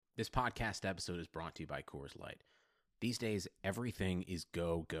This podcast episode is brought to you by Coors Light. These days, everything is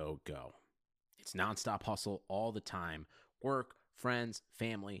go, go, go. It's nonstop hustle all the time. Work, friends,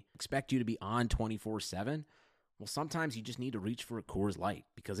 family expect you to be on 24/7. Well, sometimes you just need to reach for a Coors Light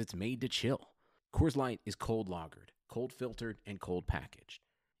because it's made to chill. Coors Light is cold lagered, cold filtered, and cold packaged.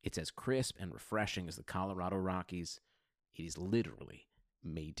 It's as crisp and refreshing as the Colorado Rockies. It is literally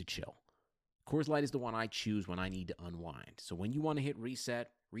made to chill. Coors Light is the one I choose when I need to unwind. So when you want to hit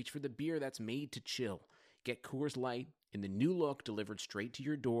reset, reach for the beer that's made to chill. Get Coors Light in the new look delivered straight to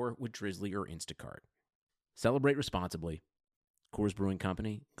your door with Drizzly or Instacart. Celebrate responsibly. Coors Brewing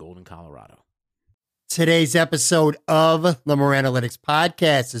Company, Golden, Colorado. Today's episode of the Moran Analytics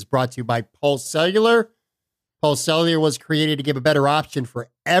Podcast is brought to you by Pulse Cellular. Pulse Cellular was created to give a better option for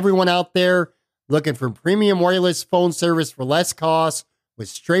everyone out there looking for premium wireless phone service for less cost with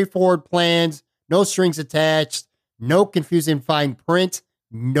straightforward plans, no strings attached, no confusing fine print,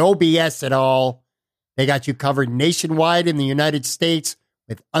 no BS at all. They got you covered nationwide in the United States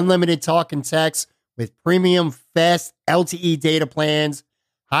with unlimited talk and text, with premium fast LTE data plans,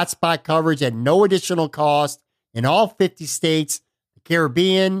 hotspot coverage at no additional cost in all 50 states, the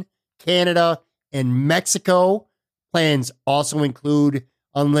Caribbean, Canada, and Mexico. Plans also include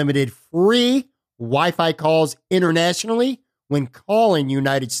unlimited free Wi-Fi calls internationally when calling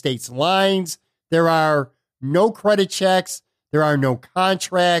United States lines. There are no credit checks. There are no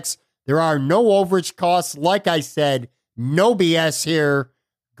contracts. There are no overage costs. Like I said, no BS here.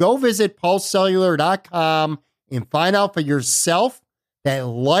 Go visit pulsecellular.com and find out for yourself that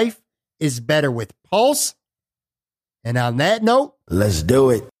life is better with Pulse. And on that note, let's do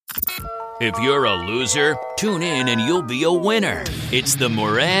it. If you're a loser, tune in and you'll be a winner. It's the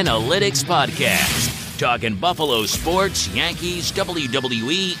Moran Analytics Podcast. Talking Buffalo sports, Yankees,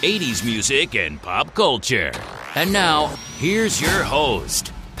 WWE, 80s music, and pop culture. And now, here's your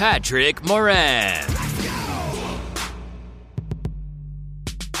host, Patrick Moran.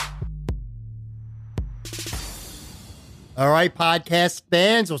 All right, podcast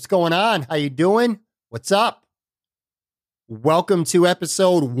fans, what's going on? How you doing? What's up? Welcome to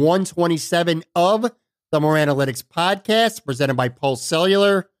episode 127 of the Moran Analytics Podcast, presented by Pulse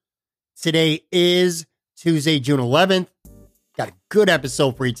Cellular. Today is Tuesday, June 11th. Got a good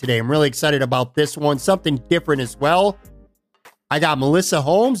episode for you today. I'm really excited about this one. Something different as well. I got Melissa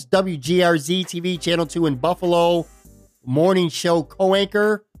Holmes, WGRZ-TV, Channel 2 in Buffalo, morning show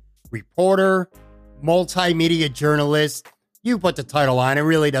co-anchor, reporter, multimedia journalist. You put the title on, it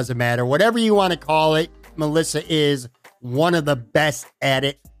really doesn't matter. Whatever you want to call it, Melissa is one of the best at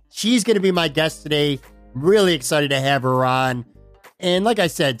it. She's going to be my guest today. Really excited to have her on. And like I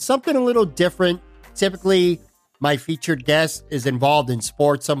said, something a little different. Typically, my featured guest is involved in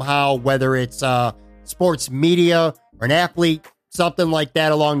sports somehow, whether it's sports media or an athlete, something like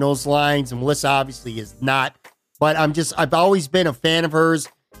that along those lines. And Melissa obviously is not, but I've always been a fan of hers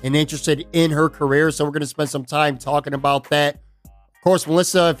and interested in her career. So we're going to spend some time talking about that. Of course,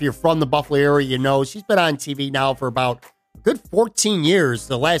 Melissa, if you're from the Buffalo area, you know she's been on TV now for about a good 14 years,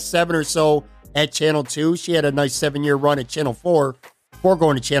 the last 7 or so at Channel 2. She had a nice 7-year run at Channel 4 before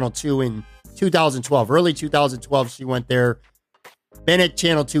going to Channel 2 in 2012. Early 2012, she went there. Been at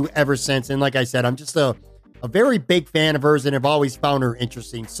Channel 2 ever since. And like I said, I'm just a very big fan of hers and have always found her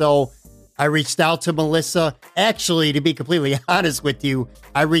interesting. So I reached out to Melissa. Actually, to be completely honest with you,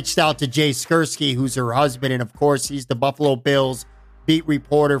 I reached out to Jay Skursky, who's her husband. And of course, he's the Buffalo Bills beat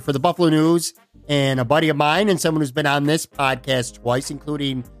reporter for the Buffalo News and a buddy of mine and someone who's been on this podcast twice,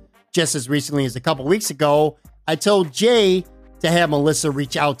 including just as recently as a couple weeks ago. I told Jay to have Melissa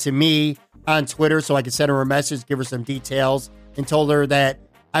reach out to me on Twitter so I could send her a message, give her some details, and told her that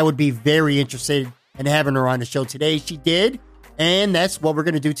I would be very interested in having her on the show today. She did, and that's what we're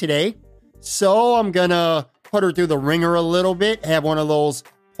going to do today. So I'm going to put her through the ringer a little bit, have one of those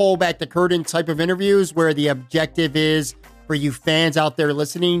pull back the curtain type of interviews where the objective is for you fans out there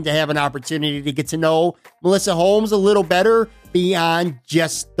listening to have an opportunity to get to know Melissa Holmes a little better beyond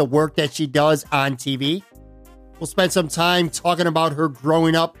just the work that she does on TV. We'll spend some time talking about her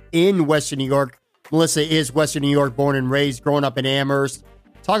growing up in Western New York. Melissa is Western New York born and raised, growing up in Amherst.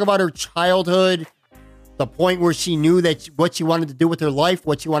 Talk about her childhood, the point where she knew that what she wanted to do with her life,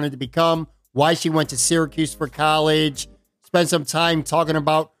 what she wanted to become, why she went to Syracuse for college. Spend some time talking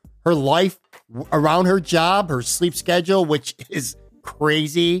about her life around her job, her sleep schedule, which is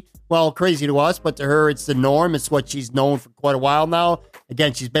crazy. Well, crazy to us, but to her, it's the norm. It's what she's known for quite a while now.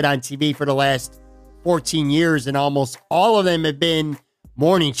 Again, she's been on TV for the last 14 years, and almost all of them have been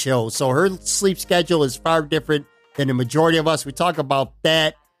morning shows. So her sleep schedule is far different than the majority of us. We talk about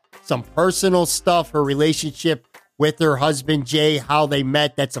that, some personal stuff, her relationship with her husband, Jay, how they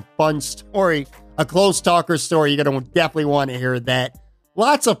met. That's a fun story, a close talker story. You're going to definitely want to hear that.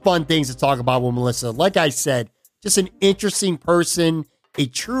 Lots of fun things to talk about with Melissa. Like I said, just an interesting person, a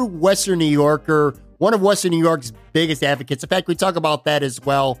true Western New Yorker, one of Western New York's biggest advocates. In fact, we talk about that as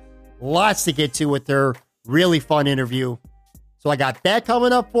well. Lots to get to with her. Really fun interview. So I got that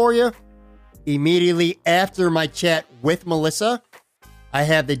coming up for you. Immediately after my chat with Melissa, I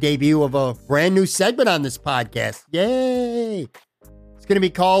have the debut of a brand new segment on this podcast. Yay! It's going to be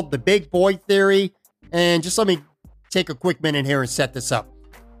called The Big Boy Theory. And just let me take a quick minute here and set this up.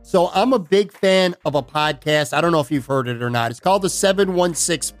 So I'm a big fan of a podcast. I don't know if you've heard it or not. It's called the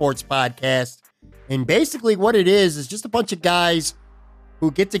 716 Sports Podcast. And basically what it is just a bunch of guys who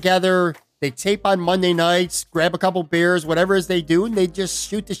get together. They tape on Monday nights, grab a couple beers, whatever it is they do, and they just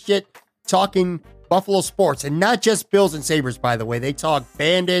shoot the shit talking Buffalo sports. And not just Bills and Sabres, by the way. They talk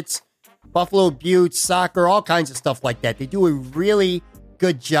Bandits, Buffalo Buttes, soccer, all kinds of stuff like that. They do a really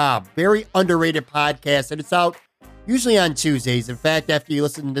good job. Very underrated podcast, and it's out usually on Tuesdays. In fact, after you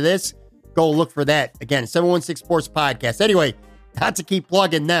listen to this, go look for that. Again, 716 Sports Podcast. Anyway, not to keep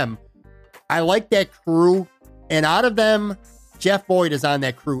plugging them. I like that crew, and out of them, Jeff Boyd is on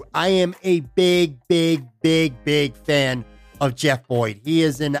that crew. I am a big fan of Jeff Boyd. He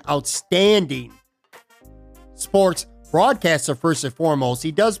is an outstanding sports broadcaster, first and foremost.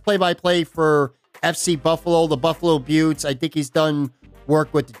 He does play-by-play for FC Buffalo, the Buffalo Buttes. I think he's done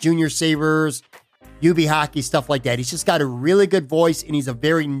work with the Junior Sabres, UB hockey, stuff like that. He's just got a really good voice, and he's a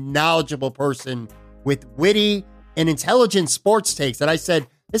very knowledgeable person with witty and intelligent sports takes. And I said,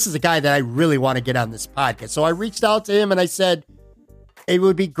 this is a guy that I really want to get on this podcast. So I reached out to him and I said, it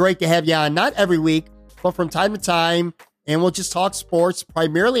would be great to have you on, not every week, but from time to time, and we'll just talk sports,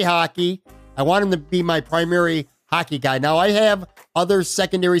 primarily hockey. I want him to be my primary hockey guy. Now, I have other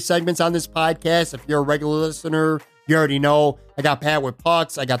secondary segments on this podcast. If you're a regular listener, you already know. I got Pat with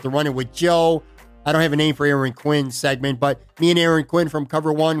Pucks. I got the Running with Joe. I don't have a name for Aaron Quinn segment, but me and Aaron Quinn from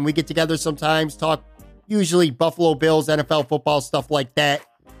Cover One, we get together sometimes, talk usually Buffalo Bills, NFL football, stuff like that.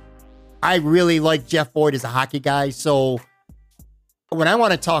 I really like Jeff Boyd as a hockey guy, so when I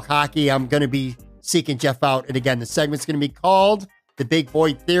want to talk hockey, I'm going to be seeking Jeff out. And again, the segment's going to be called The Big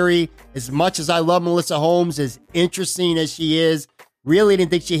Boy Theory. As much as I love Melissa Holmes, as interesting as she is, really didn't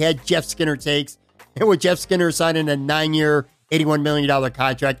think she had Jeff Skinner takes. And with Jeff Skinner signing a 9-year, $81 million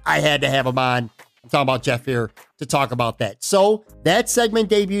contract, I had to have him on. I'm talking about Jeff here to talk about that. So that segment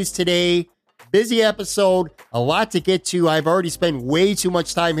debuts today. Busy episode, a lot to get to. I've already spent way too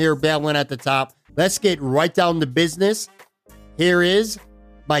much time here babbling at the top. Let's get right down to business. Here is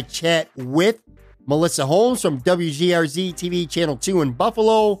my chat with Melissa Holmes from WGRZ-TV Channel 2 in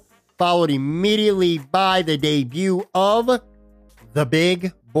Buffalo, followed immediately by the debut of The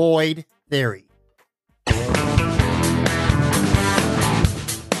Big Boyd Theory.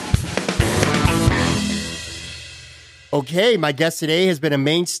 Okay, my guest today has been a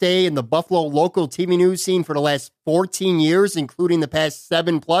mainstay in the Buffalo local TV news scene for the last 14 years, including the past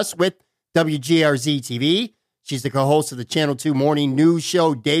 7+ with WGRZ-TV. She's the co-host of the Channel 2 morning news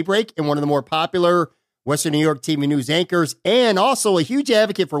show Daybreak and one of the more popular Western New York TV news anchors, and also a huge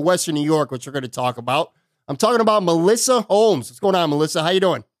advocate for Western New York, which we're going to talk about. I'm talking about Melissa Holmes. What's going on, Melissa? How you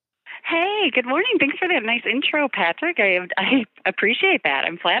doing? Hey, good morning. Thanks for that nice intro, Patrick. I appreciate that.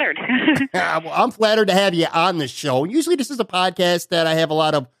 I'm flattered. Well, I'm flattered to have you on the show. Usually this is a podcast that I have a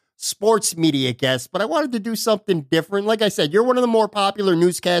lot of sports media guests, but I wanted to do something different. Like I said, you're one of the more popular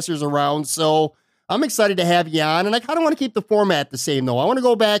newscasters around, so I'm excited to have you on, and I kind of want to keep the format the same, though. I want to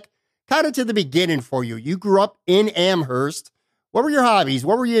go back kind of to the beginning for you. You grew up in Amherst. What were your hobbies?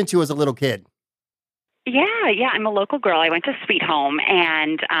 What were you into as a little kid? Yeah, I'm a local girl. I went to Sweet Home,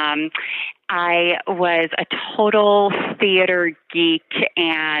 and I was a total theater geek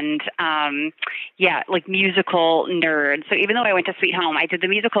and, like musical nerd. So even though I went to Sweet Home, I did the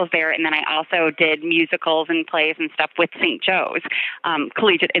musicals there, and then I also did musicals and plays and stuff with St. Joe's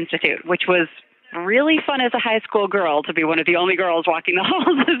Collegiate Institute, which was really fun as a high school girl to be one of the only girls walking the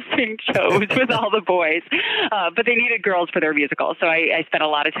halls of St. Joe's with all the boys. But they needed girls for their musical. So I spent a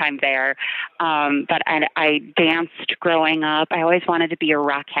lot of time there. But I danced growing up. I always wanted to be a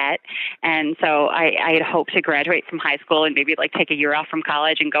rockette. And so I had hoped to graduate from high school and maybe like take a year off from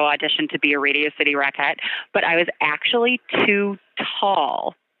college and go audition to be a Radio City rockette. But I was actually too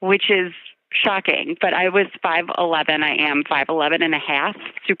tall, which is shocking, but I was 5'11". I am 5'11 and a half,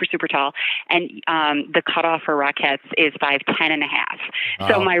 super, super tall. And the cutoff for Rockettes is 5'10 and a half.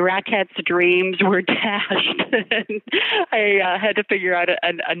 So my Rockettes dreams were dashed. I had to figure out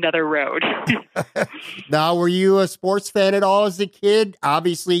another road. Now, were you a sports fan at all as a kid?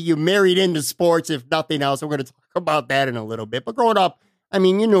 Obviously, you married into sports, if nothing else. We're going to talk about that in a little bit. But growing up, I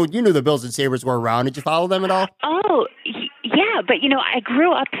mean, you knew the Bills and Sabres were around. Did you follow them at all? Oh, yeah. But, I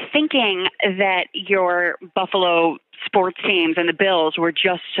grew up thinking that your Buffalo sports teams and the Bills were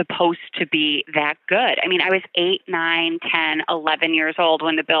just supposed to be that good. I mean, I was 8, 9, 10, 11 years old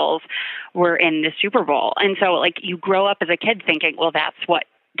when the Bills were in the Super Bowl. And so, you grow up as a kid thinking, well, that's what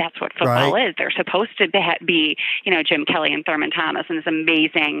football is. They're supposed to be, Jim Kelly and Thurman Thomas and this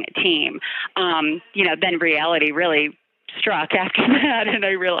amazing team. Then reality really struck after that, and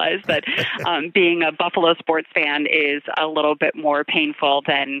I realized that being a Buffalo sports fan is a little bit more painful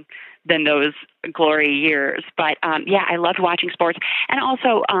than those glory years. But I loved watching sports. And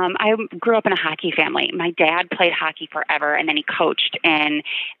also, I grew up in a hockey family. My dad played hockey forever, and then he coached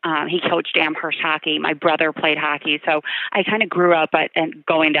Amherst hockey. My brother played hockey. So I kind of grew up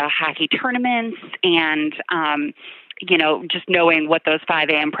going to hockey tournaments and just knowing what those 5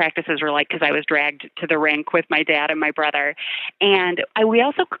 a.m. practices were like, because I was dragged to the rink with my dad and my brother. And we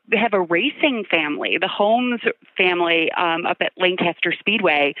also have a racing family. The Holmes family up at Lancaster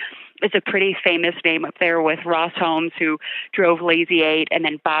Speedway is a pretty famous name up there, with Ross Holmes, who drove Lazy 8, and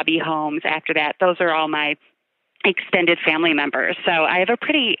then Bobby Holmes after that. Those are all my extended family members. So I have a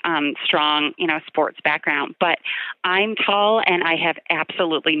pretty strong, sports background, but I'm tall and I have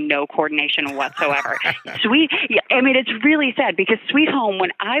absolutely no coordination whatsoever. It's really sad, because Sweet Home, when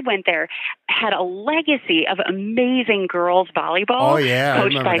I went there, had a legacy of amazing girls volleyball. Oh, yeah.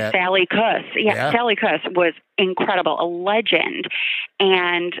 Coached by that. Sally Kuss. Yeah, Sally Kuss was incredible, a legend.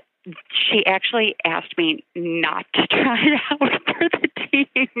 And she actually asked me not to try out for the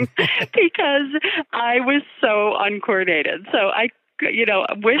team because I was so uncoordinated. So I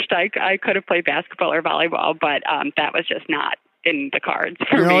wished I could have played basketball or volleyball, but that was just not in the cards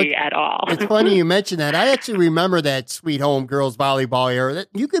for me at all. It's funny you mentioned that. I actually remember that Sweet Home girls volleyball era.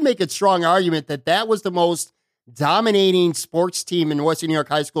 You could make a strong argument that was the most dominating sports team in Western New York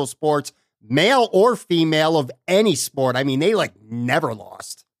high school sports, male or female, of any sport. I mean, they never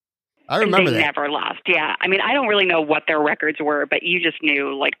lost. I remember they never lost. Yeah. I mean, I don't really know what their records were, but you just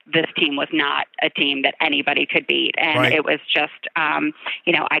knew this team was not a team that anybody could beat. And It was just,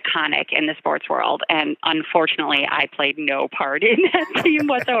 iconic in the sports world. And unfortunately, I played no part in that team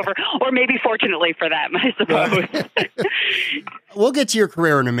whatsoever, or maybe fortunately for them, I suppose. We'll get to your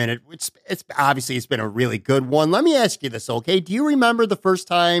career in a minute. It's obviously it's been a really good one. Let me ask you this, okay? Do you remember the first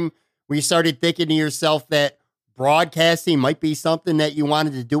time where you started thinking to yourself that broadcasting might be something that you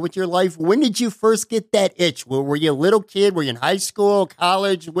wanted to do with your life? When did you first get that itch? Were you a little kid? Were you in high school,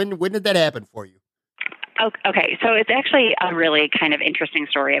 college? When did that happen for you? Okay, so it's actually a really kind of interesting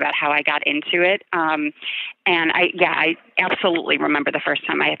story about how I got into it. And I absolutely remember the first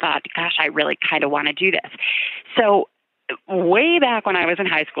time I thought, gosh, I really kind of want to do this. So way back when I was in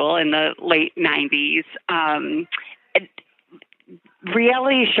high school in the late 90s,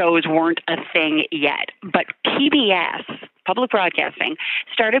 reality shows weren't a thing yet, but PBS, public broadcasting,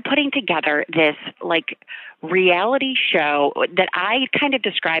 started putting together this reality show that I kind of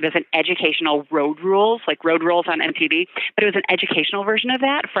describe as an educational Road Rules, like Road Rules on MTV, but it was an educational version of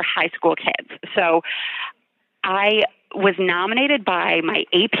that for high school kids. So I was nominated by my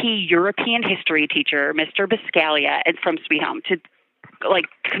AP European history teacher, Mr. Biscaglia, from Sweet Home, to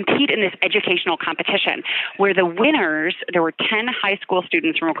compete in this educational competition where the winners, there were 10 high school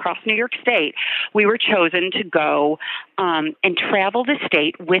students from across New York State. We were chosen to go and travel the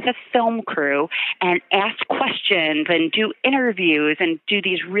state with a film crew and ask questions and do interviews and do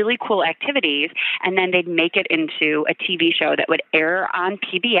these really cool activities. And then they'd make it into a TV show that would air on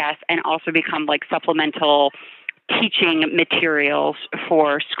PBS and also become supplemental teaching materials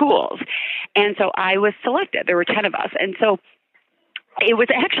for schools. And so I was selected. There were 10 of us. And so it was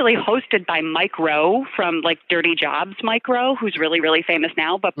actually hosted by Mike Rowe from Dirty Jobs, Mike Rowe, who's really, really famous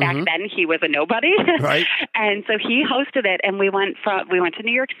now. But back then he was a nobody. Right. And so he hosted it, and we went to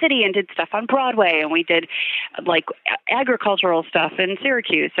New York City and did stuff on Broadway, and we did agricultural stuff in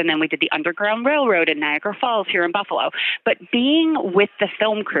Syracuse, and then we did the Underground Railroad in Niagara Falls here in Buffalo. But being with the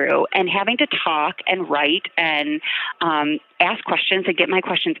film crew and having to talk and write and ask questions and get my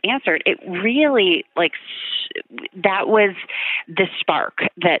questions answered, it really that was the spark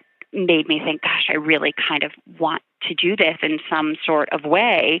that made me think, gosh, I really kind of want to do this in some sort of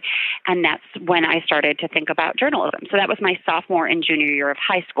way. And that's when I started to think about journalism. So that was my sophomore and junior year of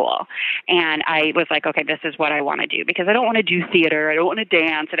high school. And I was like, okay, this is what I want to do, because I don't want to do theater. I don't want to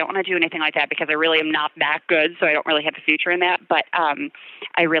dance. I don't want to do anything like that, because I really am not that good. So I don't really have a future in that. But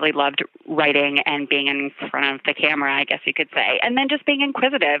I really loved writing and being in front of the camera, I guess you could say. And then just being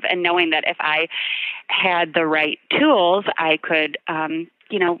inquisitive and knowing that if I had the right tools, I could,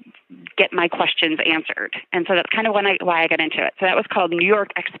 get my questions answered. And so that's kind of why I got into it. So that was called New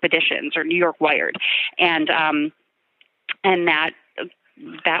York Expeditions, or New York Wired. And that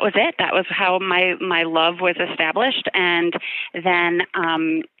was it. That was how my love was established. And then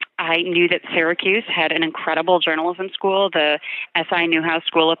I knew that Syracuse had an incredible journalism school, the S.I. Newhouse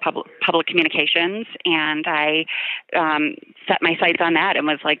School of Public Communications, and I set my sights on that and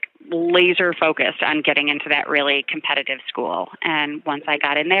was like laser focused on getting into that really competitive school. And once I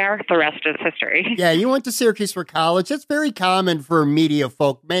got in there, the rest is history. Yeah, you went to Syracuse for college. That's very common for media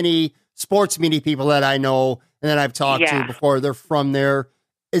folk. Many sports media people that I know and that I've talked to before, they're from there.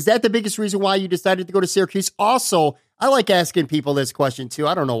 Is that the biggest reason why you decided to go to Syracuse? Also, I like asking people this question too.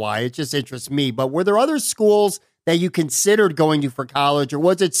 I don't know why. It just interests me. But were there other schools that you considered going to for college, or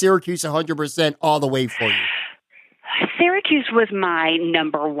was it Syracuse 100% all the way for you? Syracuse was my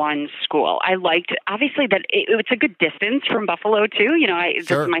number one school. I liked, obviously, that it's a good distance from Buffalo, too.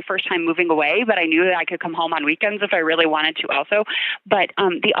 This is my first time moving away, but I knew that I could come home on weekends if I really wanted to also. But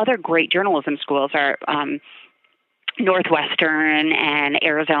the other great journalism schools are Northwestern and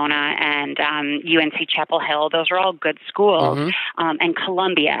Arizona and UNC Chapel Hill. Those are all good schools, and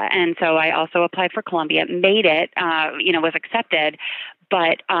Columbia. And so I also applied for Columbia, made it, was accepted,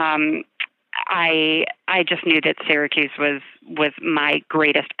 but I just knew that Syracuse was my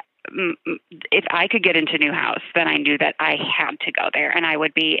greatest. If I could get into Newhouse, then I knew that I had to go there, and I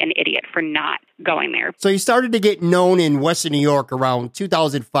would be an idiot for not going there. So you started to get known in Western New York around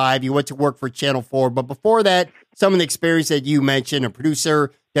 2005. You went to work for Channel 4, but before that, some of the experience that you mentioned, a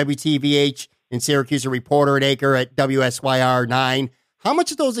producer, WTVH in Syracuse, a reporter at Acre at WSYR 9. How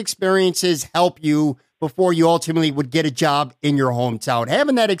much of those experiences help you before you ultimately would get a job in your hometown?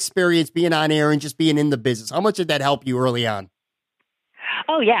 Having that experience, being on air and just being in the business, how much did that help you early on?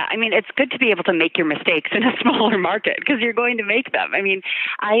 Oh, yeah. I mean, it's good to be able to make your mistakes in a smaller market, because you're going to make them. I mean,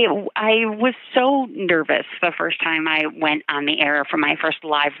 I was so nervous the first time I went on the air for my first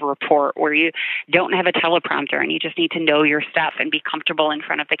live report, where you don't have a teleprompter and you just need to know your stuff and be comfortable in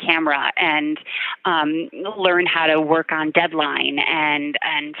front of the camera and learn how to work on deadline and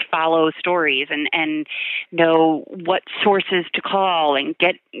follow stories and know what sources to call and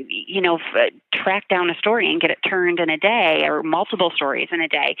get, track down a story and get it turned in a day, or multiple stories in a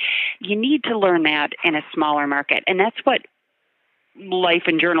day. You need to learn that in a smaller market. And that's what life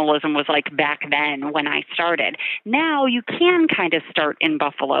in journalism was like back then when I started. Now you can kind of start in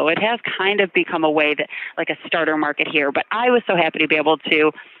Buffalo. It has kind of become a way that, like, a starter market here. But I was so happy to be able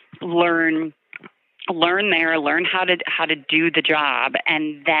to learn there, learn how to do the job,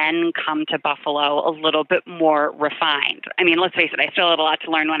 and then come to Buffalo a little bit more refined. I mean, let's face it, I still had a lot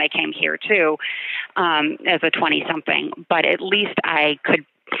to learn when I came here too, as a 20-something, but at least I could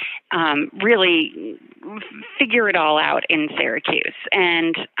really figure it all out in Syracuse.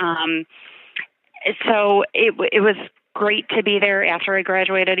 And so it was great to be there after I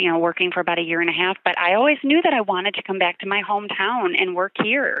graduated, working for about a year and a half. But I always knew that I wanted to come back to my hometown and work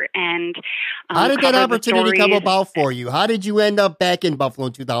here. And how did that opportunity come about for you? How did you end up back in Buffalo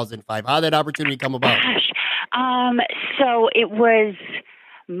in 2005? How did that opportunity come about? So it was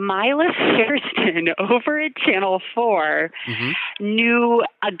Milas Hairston over at Channel 4 knew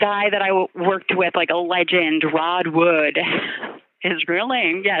a guy that I worked with, like a legend, Rod Wood. His real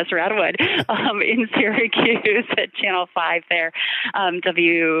name, yes, Rod Wood, in Syracuse at Channel 5 there,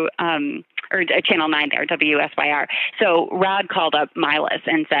 or Channel 9 there, WSYR. So Rod called up Milas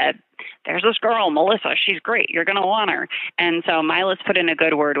and said, "There's this girl, Melissa. She's great. You're going to want her." And so Milas put in a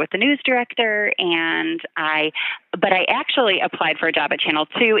good word with the news director, but I actually applied for a job at Channel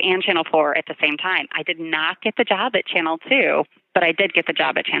 2 and Channel 4 at the same time. I did not get the job at Channel 2, but I did get the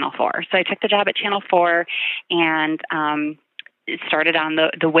job at Channel 4. So I took the job at Channel 4 and started on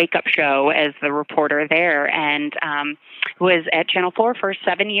the Wake Up Show as the reporter there, and was at Channel 4 for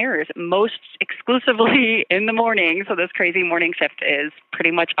 7 years, most exclusively in the morning. So this crazy morning shift is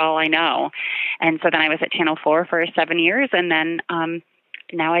pretty much all I know. And so then I was at Channel 4 for 7 years, and then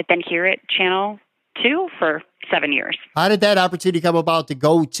now I've been here at Channel 2 for 7 years. How did that opportunity come about to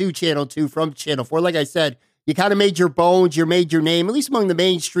go to Channel 2 from Channel 4? Like I said, you kind of made your bones, you made your name, at least among the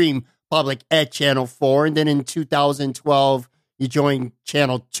mainstream public, at Channel 4. And then in 2012, you joined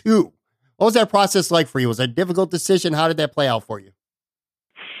Channel 2. What was that process like for you? Was it a difficult decision? How did that play out for you?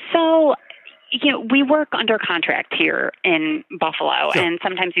 So, we work under contract here in Buffalo, Sure. and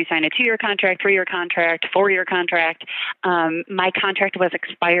sometimes you sign a 2-year contract, 3-year contract, 4-year contract. My contract was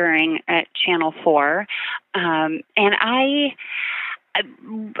expiring at Channel 4, and I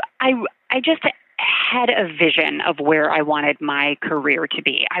just had a vision of where I wanted my career to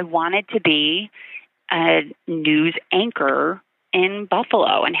be. I wanted to be a news anchor in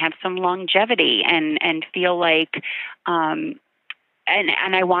Buffalo and have some longevity and feel like, and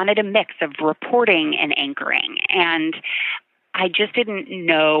I wanted a mix of reporting and anchoring. And I just didn't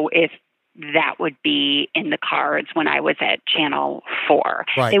know if that would be in the cards when I was at Channel 4.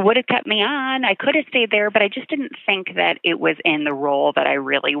 Right. They would have kept me on. I could have stayed there, but I just didn't think that it was in the role that I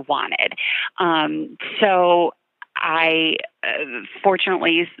really wanted. So I,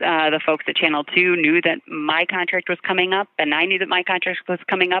 fortunately, the folks at Channel 2 knew that my contract was coming up, and I knew that my contract was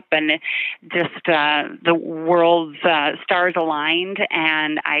coming up, and just the world's stars aligned,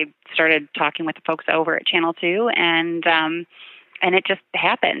 and I started talking with the folks over at Channel 2, and it just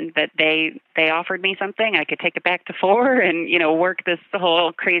happened that they offered me something. I could take it back to 4 and, work this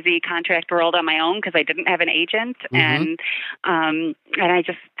whole crazy contract world on my own because I didn't have an agent. Mm-hmm. And I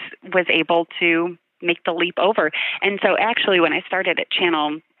just was able to make the leap over. And so actually when I started at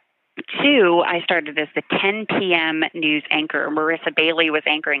Channel 2, I started as the 10 p.m. news anchor. Marissa Bailey was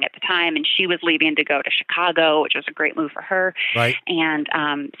anchoring at the time, and she was leaving to go to Chicago, which was a great move for her. Right. And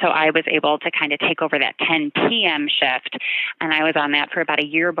so I was able to kind of take over that 10 p.m. shift, and I was on that for about a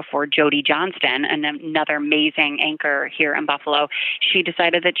year before Jody Johnston, another amazing anchor here in Buffalo. She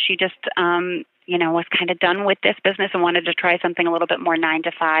decided that she just was kind of done with this business and wanted to try something a little bit more 9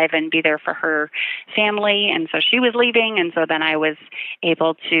 to 5 and be there for her family. And so she was leaving. And so then I was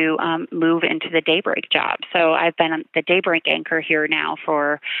able to move into the daybreak job. So I've been the daybreak anchor here now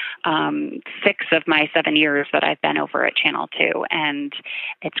for 6 of my 7 years that I've been over at Channel 2. And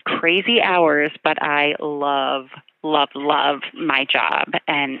it's crazy hours, but I love my job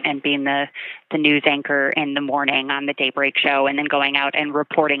and being the news anchor in the morning on the daybreak show and then going out and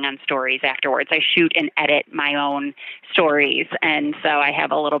reporting on stories afterwards. I shoot and edit my own stories. And so I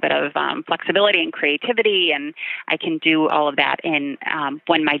have a little bit of flexibility and creativity, and I can do all of that in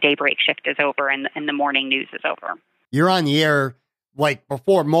when my daybreak shift is over and the morning news is over. You're on the air like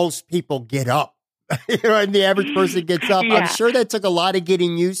before most people get up. And the average person gets up. Yeah. I'm sure that took a lot of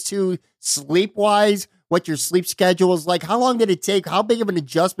getting used to sleep-wise, what your sleep schedule is like. How long did it take? How big of an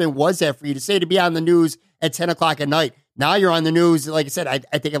adjustment was that for you to say to be on the news at 10 o'clock at night? Now you're on the news, like I said,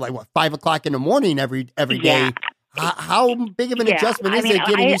 I think at 5 o'clock in the morning every day. How big of an adjustment is it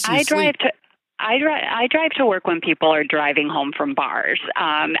getting used to your sleep? I drive to work when people are driving home from bars.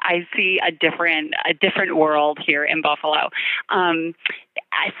 I see a different world here in Buffalo.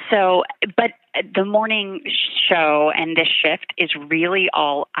 But the morning show and this shift is really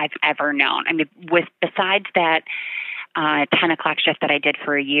all I've ever known. I mean, besides that 10 o'clock shift that I did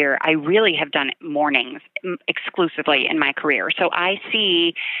for a year, I really have done mornings exclusively in my career. So I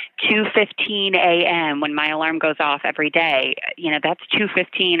see 2:15 a.m. when my alarm goes off every day. That's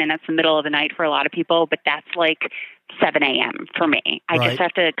 2:15, and that's the middle of the night for a lot of people, but that's like 7 a.m. for me. I just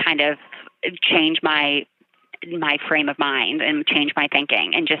have to kind of change my frame of mind and change my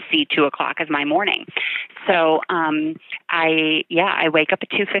thinking and just see 2 o'clock as my morning. So I wake up at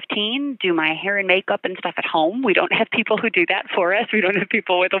 2:15, do my hair and makeup and stuff at home. We don't have people who do that for us. We don't have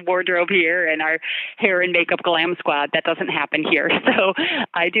people with a wardrobe here and our hair and makeup glam squad. That doesn't happen here. So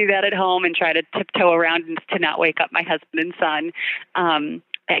I do that at home and try to tiptoe around to not wake up my husband and son.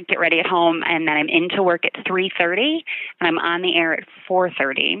 Get ready at home, and then I'm into work at 3:30, and I'm on the air at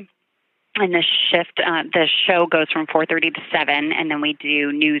 4:30. And the shift, the show goes from 4:30 to 7, and then we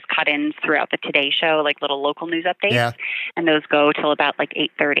do news cut-ins throughout the Today Show, like little local news updates, and those go till about like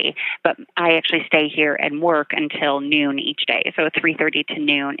 8:30. But I actually stay here and work until noon each day, so 3:30 to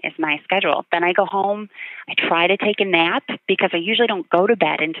noon is my schedule. Then I go home. I try to take a nap because I usually don't go to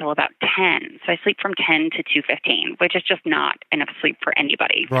bed until about 10, so I sleep from 10 to 2:15, which is just not enough sleep for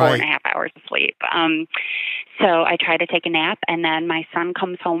anybody. Right. 4.5 hours of sleep. So I try to take a nap, and then my son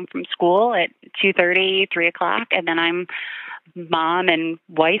comes home from school at 2:30, 3 o'clock, and then I'm mom and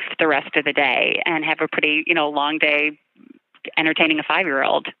wife the rest of the day and have a pretty, long day entertaining a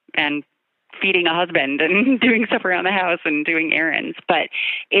 5-year-old and feeding a husband and doing stuff around the house and doing errands. But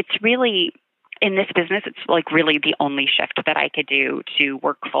it's really, in this business, it's like really the only shift that I could do to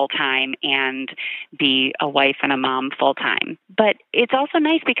work full time and be a wife and a mom full time. But it's also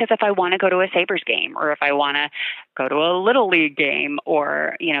nice because if I want to go to a Sabres game or if I want to go to a little league game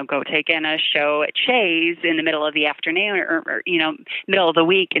or, go take in a show at Shay's in the middle of the afternoon or middle of the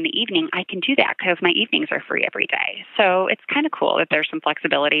week in the evening, I can do that because my evenings are free every day. So it's kind of cool that there's some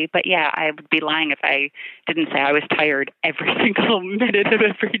flexibility. But yeah, I would be lying if I didn't say I was tired every single minute of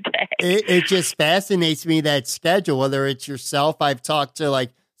every day. It just fascinates me, that schedule, whether it's yourself. I've talked to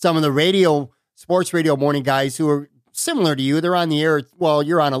like some of the sports radio morning guys who are similar to you. They're on the air. Well,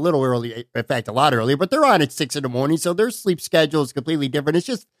 you're on a little early, in fact, a lot earlier, but they're on at 6 a.m. So their sleep schedule is completely different. It's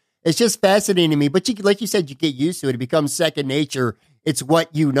just fascinating to me. But like you said, you get used to it. It becomes second nature. It's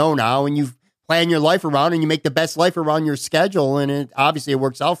what you know now, and you plan your life around, and you make the best life around your schedule. And obviously it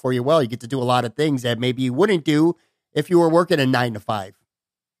works out for you well. You get to do a lot of things that maybe you wouldn't do if you were working a 9 to 5.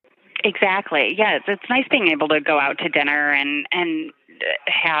 Exactly. Yes, it's nice being able to go out to dinner and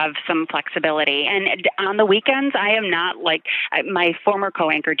have some flexibility. And on the weekends, I am not like my former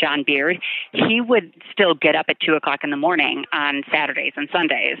co-anchor, John Beard. He would still get up at 2:00 in the morning on Saturdays and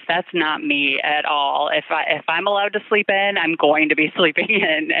Sundays. That's not me at all. If I'm allowed to sleep in, I'm going to be sleeping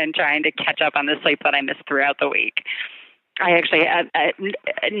in and trying to catch up on the sleep that I missed throughout the week. I actually,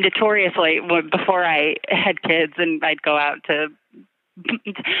 notoriously, before I had kids and I'd go out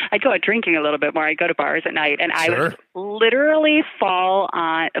drinking a little bit more. I'd go to bars at night, and Sure. I would literally fall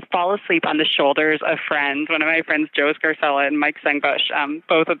asleep on the shoulders of friends. One of my friends, Joe Scarcella and Mike Sengbush,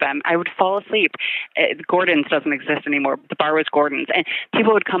 both of them. I would fall asleep. Gordon's doesn't exist anymore. The bar was Gordon's, and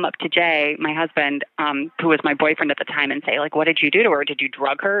people would come up to Jay, my husband, who was my boyfriend at the time, and say, like, "What did you do to her? Did you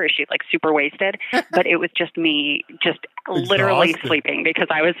drug her? Is she like super wasted?" But it was just me, just literally sleeping because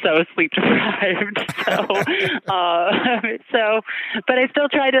I was so sleep deprived. But I still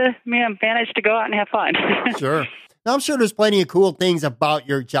try to manage to go out and have fun. Sure. Now, I'm sure there's plenty of cool things about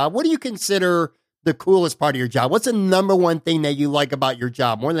your job. What do you consider the coolest part of your job? What's the number one thing that you like about your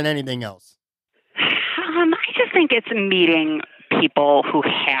job more than anything else? I just think it's meeting people who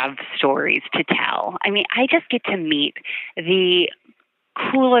have stories to tell. I mean, I just get to meet the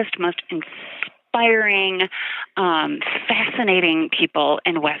coolest, most inspiring, fascinating people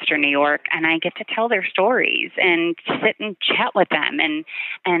in Western New York, and I get to tell their stories and sit and chat with them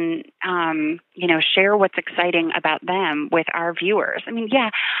and share what's exciting about them with our viewers. I mean,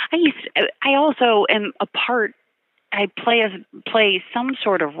 yeah, I also am a part. I play some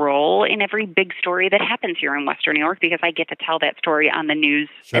sort of role in every big story that happens here in Western New York because I get to tell that story on the news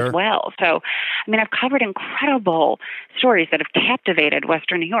as well. So, I mean, I've covered incredible stories that have captivated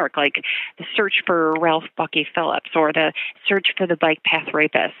Western New York, like the search for Ralph Bucky Phillips or the search for the bike path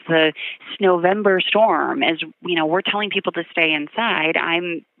rapist, the Snowvember storm. As we're telling people to stay inside,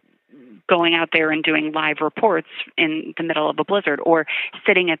 I'm going out there and doing live reports in the middle of a blizzard, or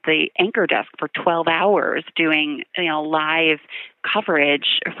sitting at the anchor desk for 12 hours doing, live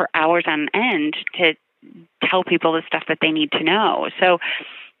coverage for hours on end to tell people the stuff that they need to know. So,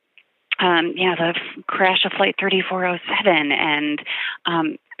 the crash of Flight 3407 and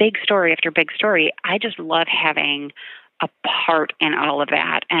big story after big story. I just love having a part in all of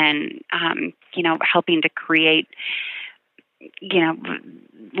that and, helping to create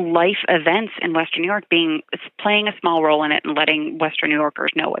life events in Western New York, playing a small role in it and letting Western New Yorkers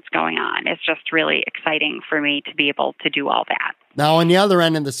know what's going on. It's just really exciting for me to be able to do all that. Now, on the other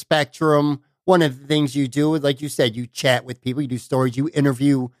end of the spectrum, one of the things you do, like you said, you chat with people, you do stories, you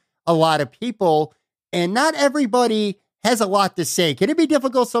interview a lot of people, and not everybody has a lot to say. Can it be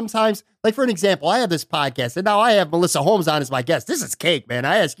difficult sometimes? Like, for an example, I have this podcast, and now I have Melissa Holmes on as my guest. This is cake, man.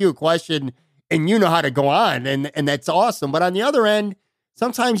 I ask you a question, and you know how to go on, and that's awesome. But on the other end,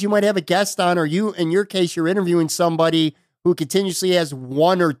 sometimes you might have a guest on, or in your case, you're interviewing somebody who continuously has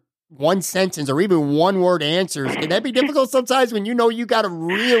one sentence or even one word answers. Can that be difficult sometimes when you got to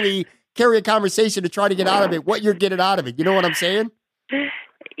really carry a conversation to try to get out of it what you're getting out of it? You know what I'm saying?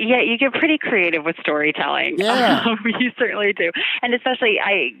 Yeah, you get pretty creative with storytelling. Yeah. You certainly do. And especially,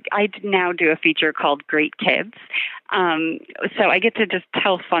 I now do a feature called Great Kids. So I get to just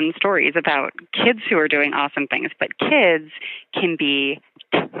tell fun stories about kids who are doing awesome things, but kids can be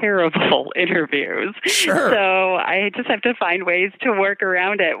terrible interviews. Sure. So I just have to find ways to work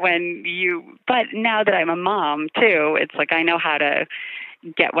around it but now that I'm a mom too, it's like I know how to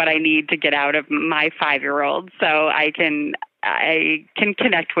get what I need to get out of my 5-year-old. So I can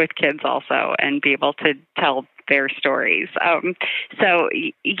connect with kids also and be able to tell their stories.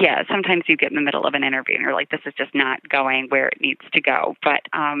 Sometimes you get in the middle of an interview and you're like, this is just not going where it needs to go. But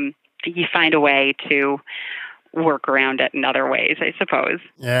you find a way to work around it in other ways, I suppose.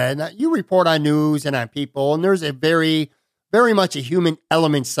 Yeah, and you report on news and on people, and there's a very, very much a human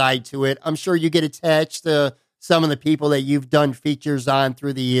element side to it. I'm sure you get attached to some of the people that you've done features on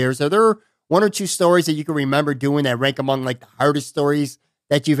through the years. Are there one or two stories that you can remember doing that rank among like the hardest stories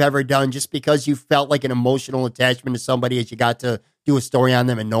that you've ever done, just because you felt like an emotional attachment to somebody as you got to do a story on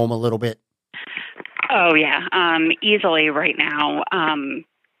them and know them a little bit? Oh, yeah. Easily right now.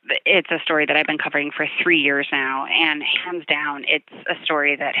 It's a story that I've been covering for 3 years now, and hands down, it's a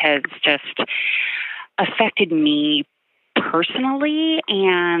story that has just affected me personally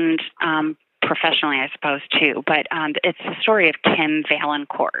and professionally, I suppose, too. But it's the story of Kim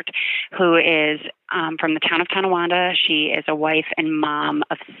Valancourt, who is from the town of Tonawanda. She is a wife and mom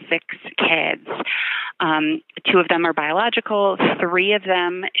of 6 kids. 2 of them are biological. 3 of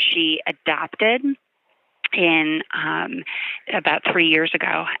them she adopted in about 3 years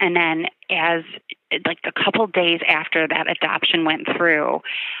ago. And then as like a couple days after that adoption went through,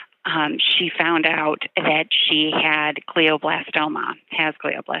 she found out that she has glioblastoma,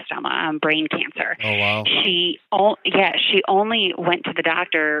 brain cancer. Oh, wow. She only went to the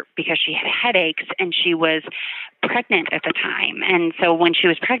doctor because she had headaches, and she was pregnant at the time. And so when she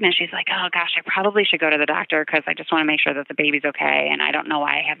was pregnant, she's like, oh gosh, I probably should go to the doctor because I just want to make sure that the baby's okay, and I don't know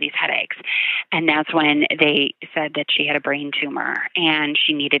why I have these headaches. And that's when they said that she had a brain tumor, and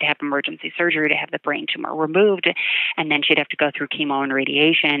she needed to have emergency surgery to have the brain tumor removed, and then she'd have to go through chemo and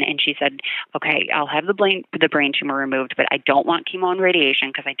radiation. And she said, okay, I'll have the brain tumor removed, but I don't want chemo and radiation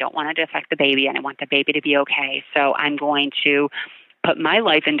because I don't want it to affect the baby, and I want the baby to be okay. So I'm going to put my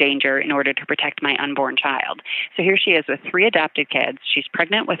life in danger in order to protect my unborn child. So here she is with 3 adopted kids. She's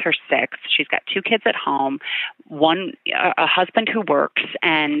pregnant with her 6th. She's got 2 kids at home, a husband who works,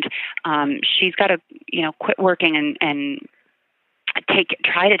 and she's got to, quit working and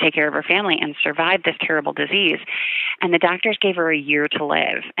try to take care of her family and survive this terrible disease. And the doctors gave her a year to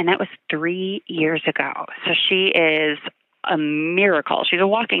live, and that was 3 years ago. So she is a miracle. She's a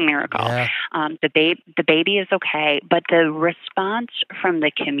walking miracle. Yeah. The baby is okay, but the response from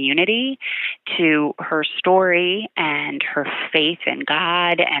the community to her story and her faith in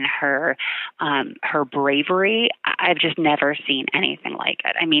God and her bravery, I've just never seen anything like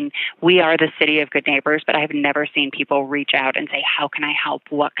it. I mean, we are the city of good neighbors, but I've never seen people reach out and say, how can I help?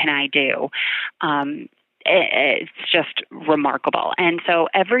 What can I do? It's just remarkable. And so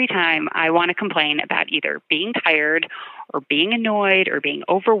every time I want to complain about either being tired or being annoyed or being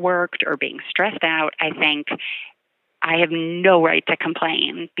overworked or being stressed out, I think I have no right to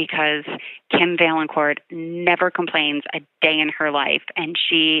complain, because Kim Valancourt never complains a day in her life. And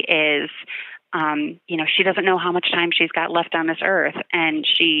she is, she doesn't know how much time she's got left on this earth, and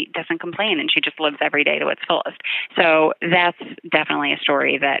she doesn't complain, and she just lives every day to its fullest. So that's definitely a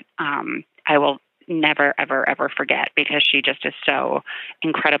story that I will never, ever, ever forget, because she just is so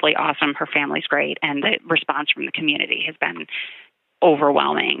incredibly awesome. Her family's great, and the response from the community has been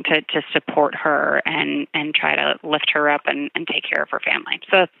overwhelming to support her and try to lift her up and take care of her family.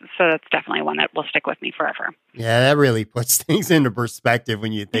 So that's definitely one that will stick with me forever. Yeah, that really puts things into perspective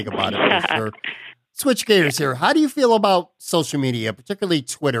when you think about it, for sure. Switch gears here. How do you feel about social media, particularly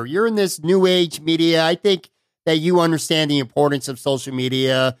Twitter? You're in this new age media. I think that you understand the importance of social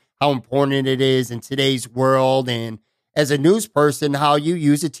media, how important it is in today's world, and as a news person, how you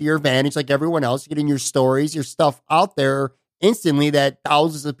use it to your advantage, like everyone else, getting your stories, your stuff out there instantly that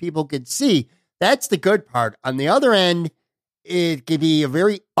thousands of people could see. That's the good part. On the other end, it can be a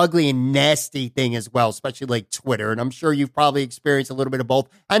very ugly and nasty thing as well, especially like Twitter. And I'm sure you've probably experienced a little bit of both.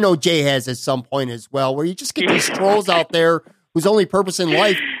 I know Jay has at some point as well, where you just get these trolls out there whose only purpose in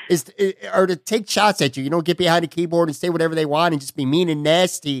life is to take shots at you. Get behind a keyboard and say whatever they want and just be mean and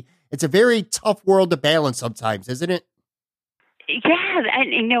nasty. It's a very tough world to balance sometimes, isn't it? Yeah, and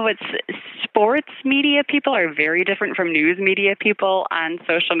it's sports media people are very different from news media people on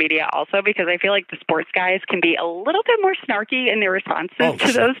social media also, because I feel like the sports guys can be a little bit more snarky in their responses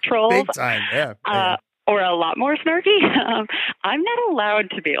to those trolls. Big time, yeah. Or a lot more snarky. I'm not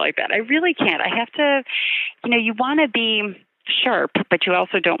allowed to be like that. I really can't. I have to, you want to be sharp, but you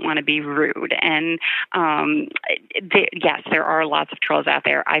also don't want to be rude. And yes, there are lots of trolls out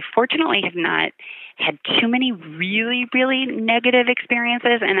there. I fortunately have not had too many really, really negative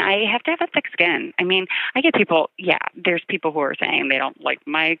experiences, and I have to have a thick skin. I mean, I get people, there's people who are saying they don't like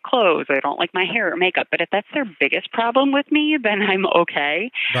my clothes, they don't like my hair or makeup, but if that's their biggest problem with me, then I'm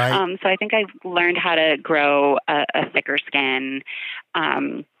okay. Right. So I think I've learned how to grow a thicker skin.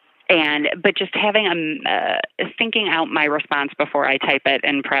 But just having thinking out my response before I type it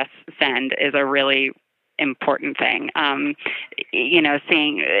and press send is a really important thing.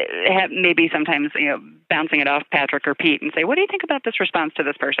 Seeing maybe sometimes bouncing it off Patrick or Pete and say, what do you think about this response to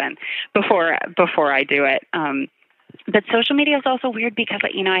this person before I do it? But social media is also weird because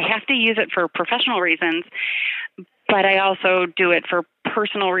I have to use it for professional reasons, but I also do it for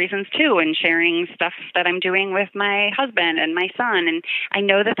personal reasons too, and sharing stuff that I'm doing with my husband and my son. And I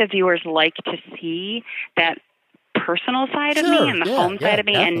know that the viewers like to see that personal side of me and the home side of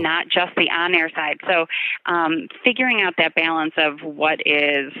me, definitely, and not just the on-air side. So figuring out that balance of what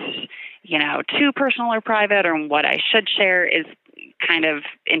is, too personal or private, or what I should share is kind of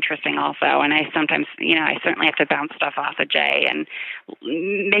interesting also. And I sometimes, I certainly have to bounce stuff off of Jay and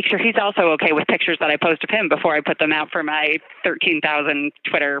make sure he's also okay with pictures that I post of him before I put them out for my 13,000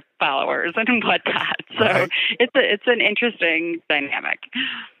 Twitter followers and whatnot. So right. It's an interesting dynamic.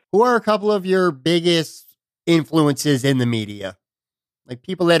 Who are a couple of your biggest influences in the media? Like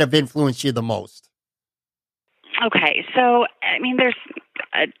people that have influenced you the most? Okay. So, there's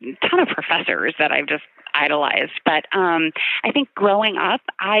a ton of professors that I've just idolized, but I think growing up,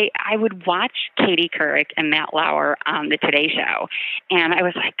 I would watch Katie Couric and Matt Lauer on the Today Show, and I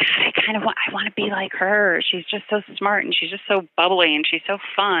was like, God, I want to be like her. She's just so smart, and she's just so bubbly, and she's so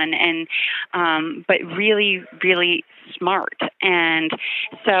fun, and but really, really smart. And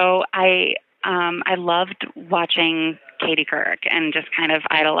so I loved watching Katie Couric and just kind of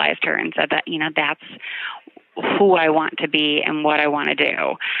idolized her and said that, that's who I want to be and what I want to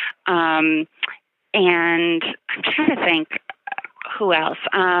do. And I'm trying to think who else.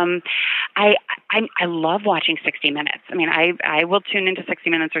 I love watching 60 Minutes. I will tune into 60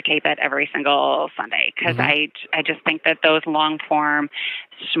 Minutes or tape it every single Sunday because I just think that those long form,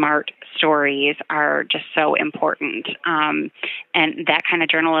 smart stories are just so important. And that kind of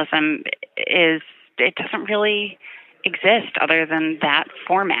journalism it doesn't really exist other than that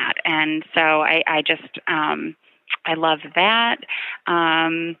format. And so I love that.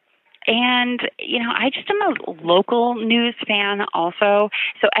 And, I just am a local news fan also.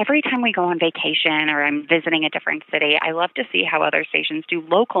 So every time we go on vacation or I'm visiting a different city, I love to see how other stations do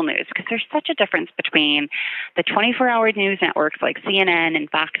local news because there's such a difference between the 24-hour news networks like CNN and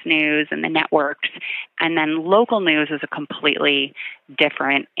Fox News and the networks, and then local news is a completely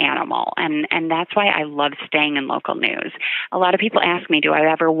different animal. And that's why I love staying in local news. A lot of people ask me, do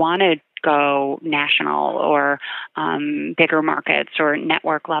I ever want to go national or bigger markets or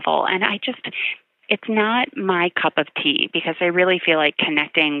network level? And it's not my cup of tea because I really feel like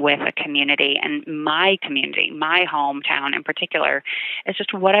connecting with a community and my community, my hometown in particular, is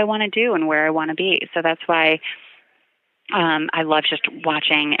just what I want to do and where I want to be. So that's why I love just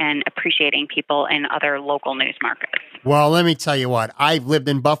watching and appreciating people in other local news markets. Well, let me tell you what, I've lived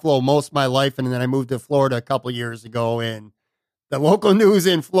in Buffalo most of my life, and then I moved to Florida a couple of years ago, and the local news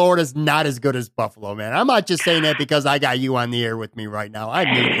in Florida is not as good as Buffalo, man. I'm not just saying that because I got you on the air with me right now. I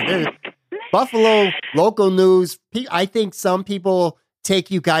mean it. Buffalo local news, I think some people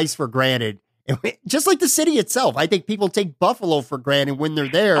take you guys for granted. Just like the city itself, I think people take Buffalo for granted when they're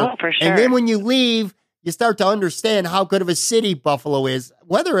there. Oh, for sure. And then when you leave, you start to understand how good of a city Buffalo is.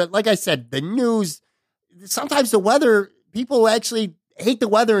 Whether, like I said, the news, sometimes the weather, people actually hate the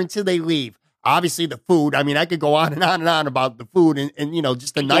weather until they leave. Obviously, the food. I could go on and on and on about the food and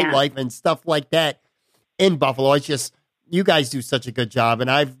just the nightlife and stuff like that in Buffalo. It's just, you guys do such a good job.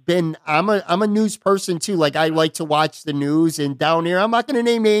 And I'm a news person too. Like, I like to watch the news, and down here, I'm not going to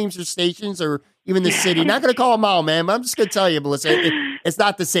name names or stations or even the city. Not going to call them out, man. But I'm just going to tell you, Melissa, it's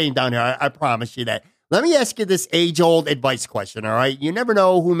not the same down here. I promise you that. Let me ask you this age-old advice question, all right? You never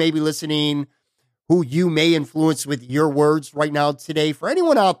know who may be listening, who you may influence with your words right now today. For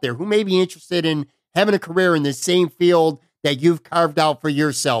anyone out there who may be interested in having a career in the same field that you've carved out for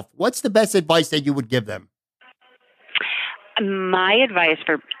yourself, what's the best advice that you would give them? My advice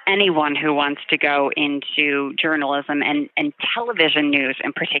for anyone who wants to go into journalism and television news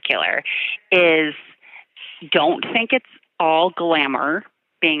in particular is don't think it's all glamour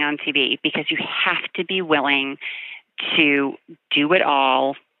being on TV, because you have to be willing to do it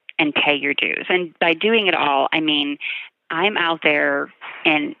all and pay your dues. And by doing it all, I mean, I'm out there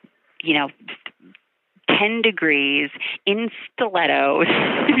in, 10 degrees in stilettos,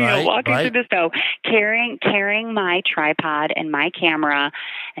 walking through the snow, carrying my tripod and my camera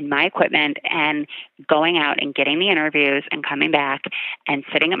and my equipment and going out and getting the interviews and coming back and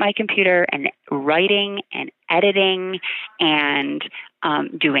sitting at my computer and writing and editing and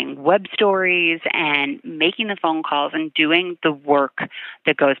doing web stories and making the phone calls and doing the work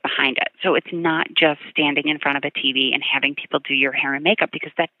that goes behind it. So it's not just standing in front of a TV and having people do your hair and makeup,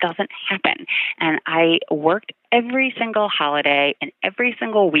 because that doesn't happen. And I worked every single holiday and every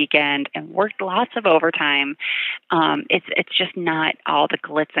single weekend and worked lots of overtime. It's just not all the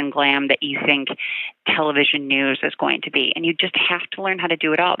glitz and glam that you think television news is going to be. And you just have to learn how to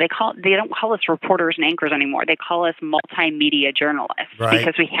do it all. They don't call us reporters and anchors anymore. They call us multimedia journalists,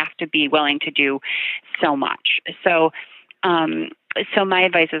 because we have to be willing to do so much. So so my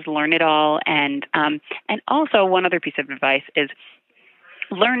advice is learn it all. And also one other piece of advice is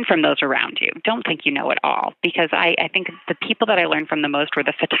learn from those around you. Don't think you know it all, because I think the people that I learned from the most were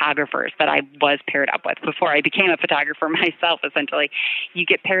the photographers that I was paired up with before I became a photographer myself. Essentially, you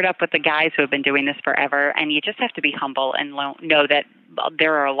get paired up with the guys who have been doing this forever, and you just have to be humble and know that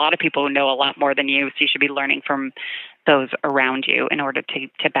there are a lot of people who know a lot more than you, so you should be learning from those around you in order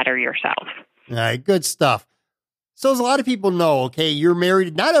to better yourself. All right, good stuff. So as a lot of people know, okay, you're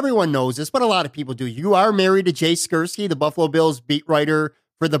married. Not everyone knows this, but a lot of people do. You are married to Jay Skursky, the Buffalo Bills beat writer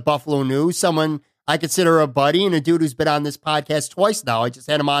for the Buffalo News, someone I consider a buddy and a dude who's been on this podcast twice now. I just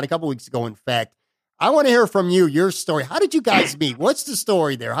had him on a couple weeks ago, in fact. I want to hear from you, your story. How did you guys meet? What's the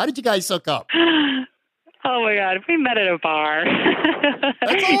story there? How did you guys hook up? Oh, my God. We met at a bar.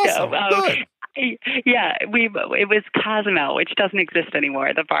 That's awesome. Good. Yeah, it was Cosmo, which doesn't exist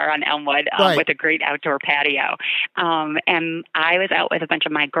anymore, the bar on Elmwood, Right. with a great outdoor patio. And I was out with a bunch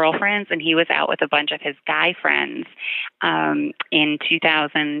of my girlfriends, and he was out with a bunch of his guy friends in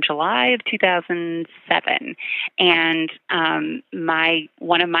July of 2007. And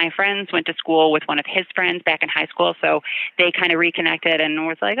one of my friends went to school with one of his friends back in high school, so they kind of reconnected and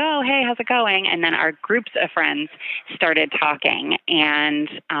was like, oh, hey, how's it going? And then our groups of friends started talking, and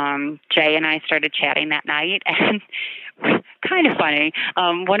Jay and I started chatting that night, and kind of funny.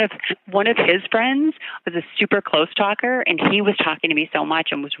 One of his friends was a super close talker, and he was talking to me so much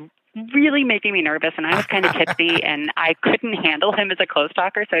and was really making me nervous, and I was kind of tipsy, and I couldn't handle him as a close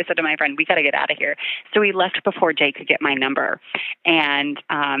talker, so I said to my friend, we got to get out of here. So he left before Jay could get my number, and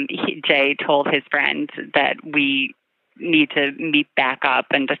Jay told his friend that we need to meet back up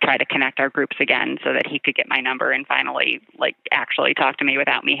and just try to connect our groups again so that he could get my number and finally actually talk to me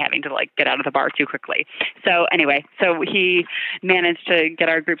without me having to get out of the bar too quickly. So anyway, so he managed to get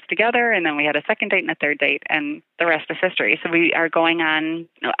our groups together, and then we had a second date and a third date, and the rest is history. So we are going on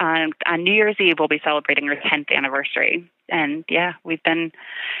New Year's Eve, we'll be celebrating our 10th anniversary. And yeah, we've been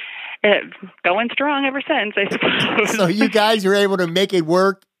going strong ever since, I suppose. So you guys were able to make it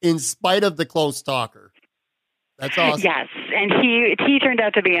work in spite of the close talker. That's awesome. Yes, and he turned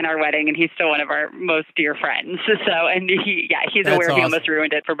out to be in our wedding, and he's still one of our most dear friends. So, and he's That's aware awesome. He almost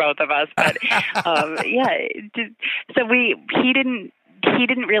ruined it for both of us. But so he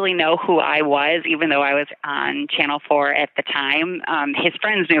didn't really know who I was, even though I was on Channel 4 at the time. His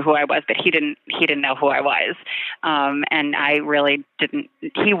friends knew who I was, but he didn't know who I was. And I really didn't.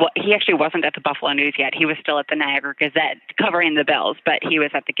 He actually wasn't at the Buffalo News yet. He was still at the Niagara Gazette covering the Bills, but he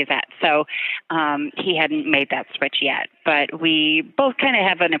was at the Gazette. So he hadn't made that switch yet. But we both kind of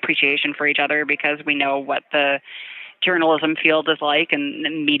have an appreciation for each other because we know what the journalism field is like and the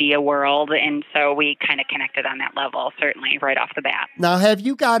media world. And so we kind of connected on that level, certainly right off the bat. Now, have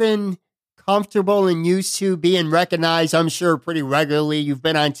you gotten comfortable and used to being recognized, I'm sure, pretty regularly? You've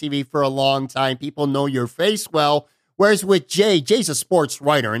been on TV for a long time. People know your face well. Whereas with Jay's a sports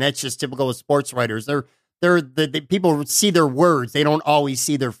writer, and that's just typical of sports writers. The people see their words. They don't always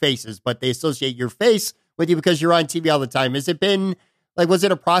see their faces, but they associate your face with you because you're on TV all the time. Has it been was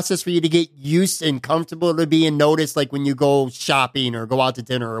it a process for you to get used and comfortable to being noticed, when you go shopping or go out to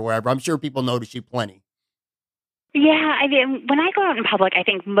dinner or wherever? I'm sure people notice you plenty. Yeah, I mean, when I go out in public, I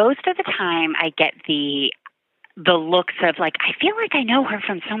think most of the time I get the looks of I feel like I know her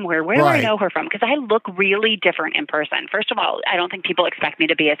from somewhere. Where do I know her from? Because I look really different in person. First of all, I don't think people expect me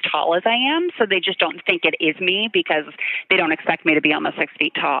to be as tall as I am, so they just don't think it is me because they don't expect me to be almost 6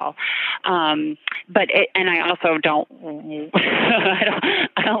 feet tall. And I also don't.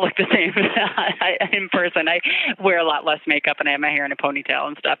 I don't look the same in person. I wear a lot less makeup and I have my hair in a ponytail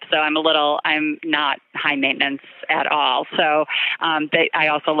and stuff. So I'm not high maintenance at all. So I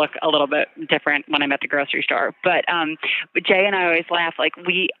also look a little bit different when I'm at the grocery store. But Jay and I always laugh. I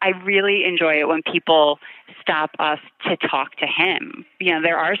really enjoy it when people stop us to talk to him.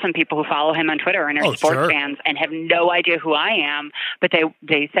 There are some people who follow him on Twitter and are sports fans and have no idea who I am, but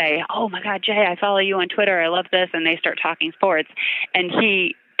they say, "Oh my God, Jay, I follow you on Twitter. I love this," and they start talking sports. And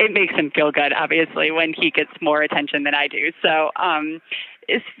it makes him feel good, obviously, when he gets more attention than I do. So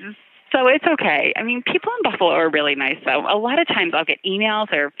it's okay. I mean, people in Buffalo are really nice, though. A lot of times I'll get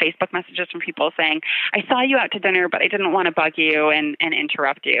emails or Facebook messages from people saying, I saw you out to dinner, but I didn't want to bug you and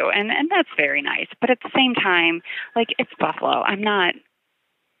interrupt you. And that's very nice. But at the same time, it's Buffalo. I'm not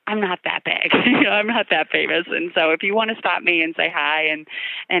that big. I'm not that famous. And so if you want to stop me and say hi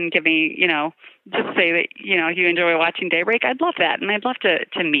and give me, just say that, you enjoy watching Daybreak, I'd love that. And I'd love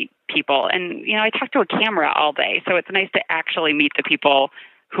to meet people. And, I talk to a camera all day, so it's nice to actually meet the people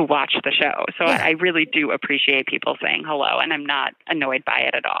who watch the show. So I really do appreciate people saying hello, and I'm not annoyed by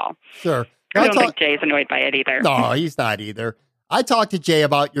it at all. Sure. I don't think Jay's annoyed by it either. No, he's not either. I talked to Jay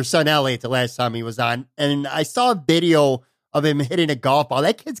about your son Elliot the last time he was on, and I saw a video of him hitting a golf ball.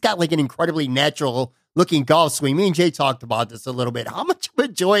 That kid's got like an incredibly natural looking golf swing. Me and Jay talked about this a little bit. How much of a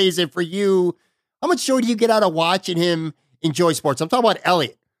joy is it for you? How much joy do you get out of watching him enjoy sports? I'm talking about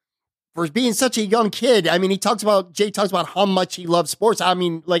Elliot. For being such a young kid, I mean, Jay talks about how much he loves sports. I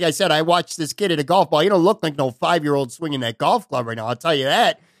mean, like I said, I watched this kid at a golf ball. He don't look like no 5-year-old swinging that golf club right now. I'll tell you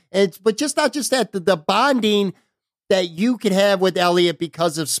that. But just not just that, the bonding that you could have with Elliot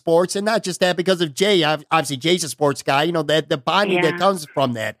because of sports, and not just that, because of Jay. Obviously, Jay's a sports guy. You know, that the bonding that comes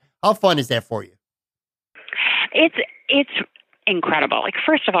from that. How fun is that for you? It's incredible. Like,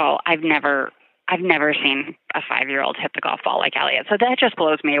 first of all, I've never seen a 5-year-old hit the golf ball like Elliot. So that just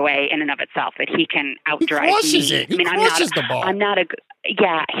blows me away in and of itself, that he can outdrive me. He crushes it. He crushes the ball.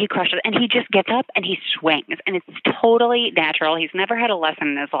 He crushes it. And he just gets up and he swings. And it's totally natural. He's never had a lesson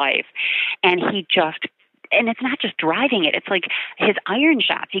in his life. And and it's not just driving it. It's like his iron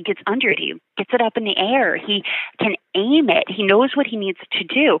shots. He gets under it. He gets it up in the air. He can aim it. He knows what he needs to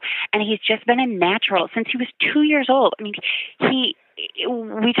do. And he's just been a natural since he was 2 years old. I mean,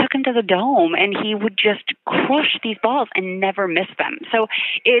 we took him to the Dome and he would just crush these balls and never miss them. So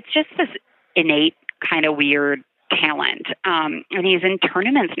it's just this innate kind of weird talent. And he's in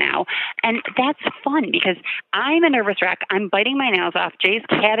tournaments now. And that's fun because I'm a nervous wreck. I'm biting my nails off. Jay's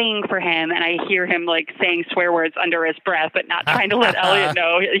caddying for him, and I hear him like saying swear words under his breath, but not trying to let Elliot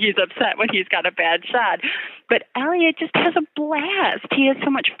know he's upset when he's got a bad shot. But Elliot just has a blast. He has so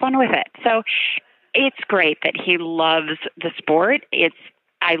much fun with it. So it's great that he loves the sport.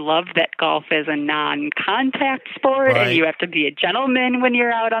 I love that golf is a non-contact sport, and you have to be a gentleman when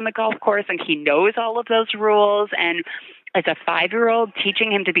you're out on the golf course, and he knows all of those rules. And as a 5-year-old,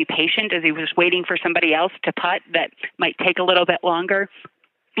 teaching him to be patient as he was waiting for somebody else to putt that might take a little bit longer.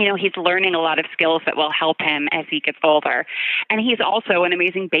 You know, he's learning a lot of skills that will help him as he gets older. And he's also an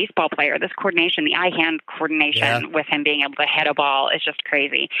amazing baseball player. This coordination, the eye-hand coordination with him being able to hit a ball is just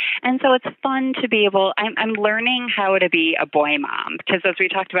crazy. And so it's fun to be able, I'm learning how to be a boy mom, because as we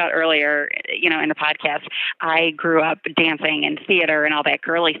talked about earlier, you know, in the podcast, I grew up dancing and theater and all that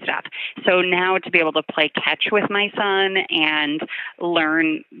girly stuff. So now to be able to play catch with my son and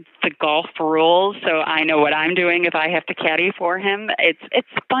learn the golf rules so I know what I'm doing if I have to caddy for him, it's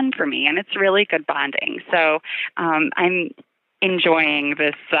fun for me, and it's really good bonding. So I'm enjoying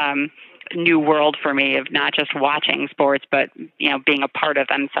this new world for me of not just watching sports, but, you know, being a part of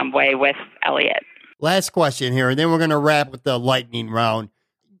them some way with Elliot. Last question here, and then we're going to wrap with the lightning round.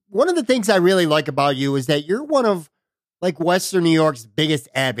 One of the things I really like about you is that you're one of, like, Western New York's biggest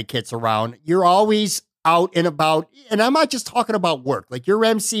advocates around. You're always out and about, and I'm not just talking about work. Like, you're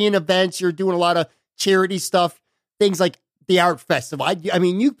emceeing events, you're doing a lot of charity stuff, things like the art festival. I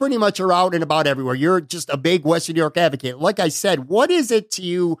mean, you pretty much are out and about everywhere. You're just a big Western New York advocate. Like I said, what is it to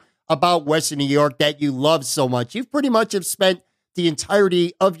you about Western New York that you love so much? You pretty much have spent the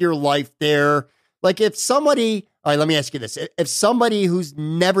entirety of your life there. Like, if somebody, all right, let me ask you this. If somebody who's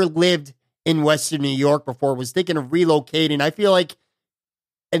never lived in Western New York before was thinking of relocating, I feel like,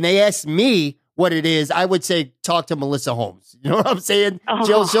 and they asked me what it is, I would say, talk to Melissa Holmes. You know what I'm saying?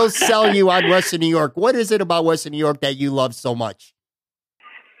 Oh. She'll sell you on Western New York. What is it about Western New York that you love so much?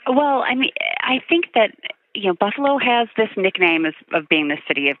 Well, I mean, I think that, you know, Buffalo has this nickname of being the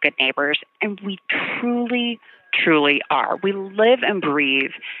city of good neighbors, and we truly, truly are. We live and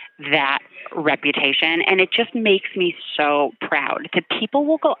breathe that reputation, and it just makes me so proud that people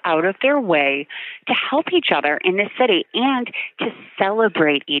will go out of their way to help each other in this city and to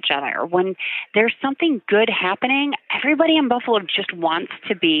celebrate each other. When there's something good happening, everybody in Buffalo just wants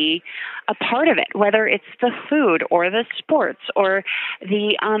to be a part of it, whether it's the food or the sports or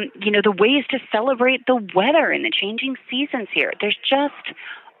the the ways to celebrate the weather and the changing seasons here. There's just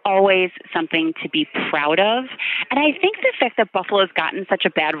always something to be proud of. And I think the fact that Buffalo's gotten such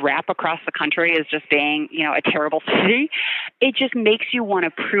a bad rap across the country as just being, you know, a terrible city, it just makes you want to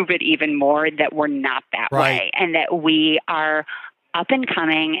prove it even more that we're not that way, and that we are up and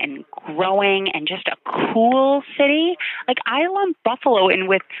coming and growing and just a cool city. Like, I lump Buffalo in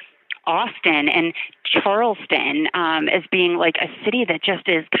with Austin and Charleston as being like a city that just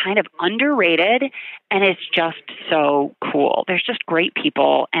is kind of underrated, and it's just so cool. There's just great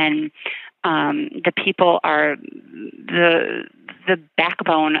people, and the people are the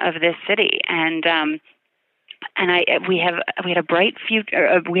backbone of this city. And we had a bright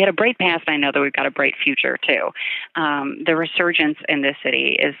future. We had a bright past. I know that we've got a bright future too. The resurgence in this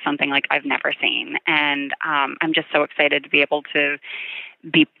city is something like I've never seen, and I'm just so excited to be able to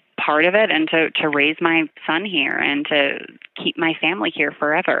be part of it and to raise my son here and to keep my family here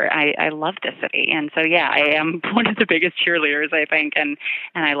forever. I love this city. And so, yeah, I am one of the biggest cheerleaders, I think, and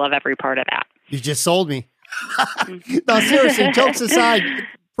I love every part of that. You just sold me. No, seriously, jokes aside,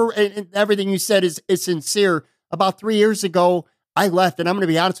 and everything you said is sincere. About 3 years ago, I left, and I'm going to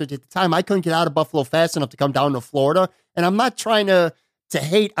be honest with you, at the time, I couldn't get out of Buffalo fast enough to come down to Florida. And I'm not trying to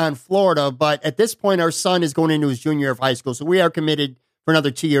hate on Florida, but at this point, our son is going into his junior year of high school. So we are committed for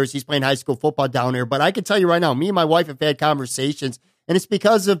another 2 years. He's playing high school football down here. But I can tell you right now, me and my wife have had conversations, and it's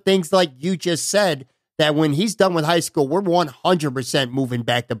because of things like you just said, that when he's done with high school, we're 100% moving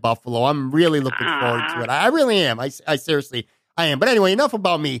back to Buffalo. I'm really looking forward to it. I really am. I seriously, I am. But anyway, enough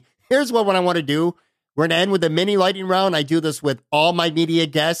about me. Here's what I want to do. We're going to end with a mini lightning round. I do this with all my media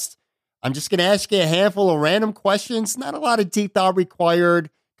guests. I'm just going to ask you a handful of random questions. Not a lot of deep thought required.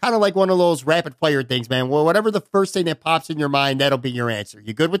 Kind of like one of those rapid fire things, man. Well, whatever the first thing that pops in your mind, that'll be your answer.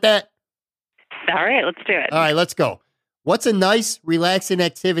 You good with that? All right, let's do it. All right, let's go. What's a nice, relaxing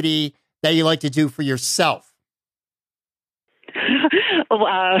activity that you like to do for yourself?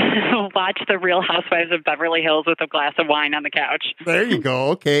 Watch The Real Housewives of Beverly Hills with a glass of wine on the couch. There you go.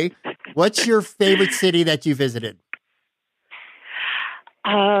 Okay. What's your favorite city that you visited?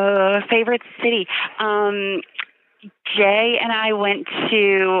 Favorite city. Jay and I went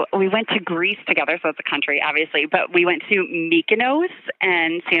to Greece together, so it's a country, obviously, but we went to Mykonos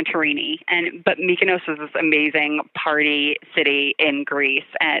and Santorini. But Mykonos is this amazing party city in Greece,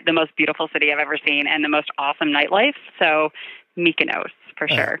 the most beautiful city I've ever seen, and the most awesome nightlife. So Mykonos, for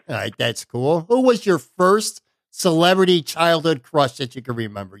sure. All right, that's cool. Who was your first celebrity childhood crush that you can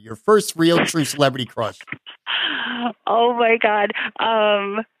remember? Your first real, true celebrity crush? Oh, my God.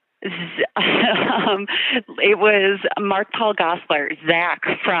 It was Mark Paul Gosselaar, Zach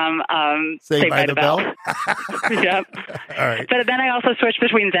from Saved by the Bell. Yep. All right. But then I also switched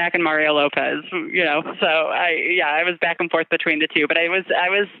between Zach and Mario Lopez. So I was back and forth between the two. But I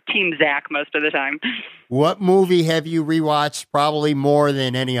was Team Zach most of the time. What movie have you rewatched probably more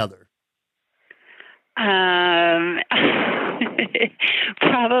than any other?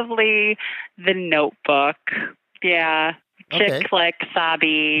 Probably The Notebook. Yeah. Chick flick,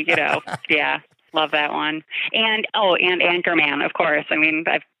 Sabi, yeah, love that one. And Anchorman, of course. I mean,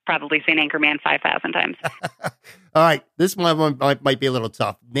 I've probably seen Anchorman 5,000 times. All right, this one might be a little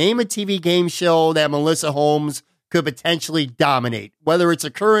tough. Name a TV game show that Melissa Holmes could potentially dominate, whether it's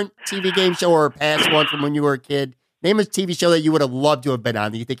a current TV game show or a past one from when you were a kid. Name a TV show that you would have loved to have been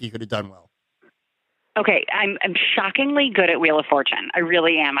on that you think you could have done well. Okay, I'm shockingly good at Wheel of Fortune. I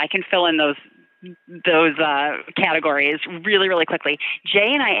really am. I can fill in those categories really, really quickly.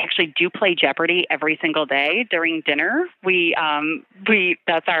 Jay and I actually do play Jeopardy every single day during dinner. We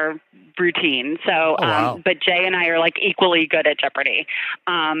that's our routine. So, wow. But Jay and I are like equally good at Jeopardy.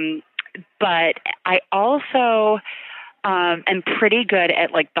 But I also am pretty good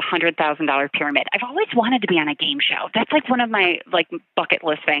at like the $100,000 pyramid. I've always wanted to be on a game show. That's like one of my like bucket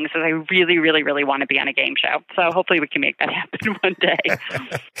list things. Is I really, really, really want to be on a game show. So hopefully we can make that happen one day.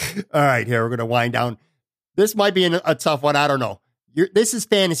 All right, here we're going to wind down. This might be a tough one. I don't know. This is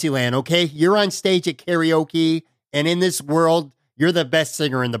Fantasyland, okay? You're on stage at karaoke, and in this world, you're the best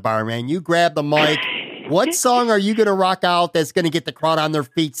singer in the bar, man. You grab the mic. What song are you going to rock out that's going to get the crowd on their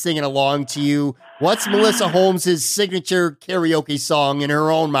feet singing along to you? What's Melissa Holmes' signature karaoke song in her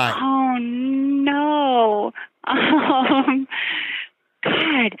own mind? Oh, no.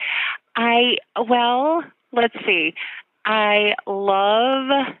 God. Let's see. I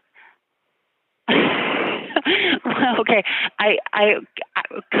love... okay. I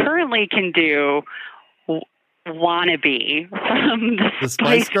currently can do... Wannabe from the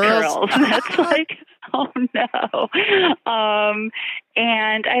Spice Girls. That's like, oh no.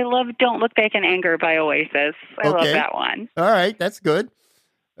 And I love Don't Look Back in Anger by Oasis. I love that one. All right, that's good.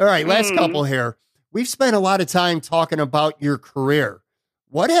 All right, last couple here. We've spent a lot of time talking about your career.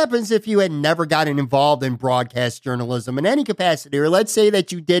 What happens if you had never gotten involved in broadcast journalism in any capacity? Or let's say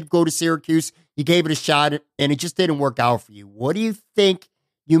that you did go to Syracuse, you gave it a shot, and it just didn't work out for you. What do you think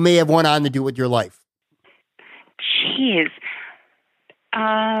you may have went on to do with your life? Jeez.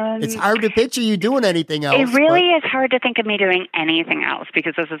 It's hard to picture you doing anything else. It really is hard to think of me doing anything else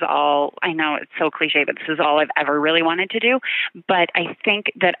because this is all, I know it's so cliche, but this is all I've ever really wanted to do. But I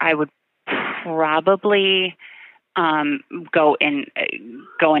think that I would probably go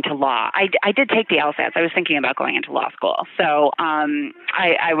into law. I did take the LSATs. I was thinking about going into law school. So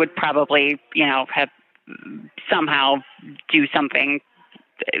I would probably, have somehow do something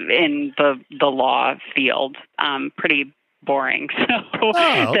in the law field. Pretty boring. So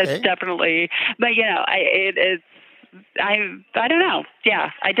okay. That's definitely, but it's I don't know.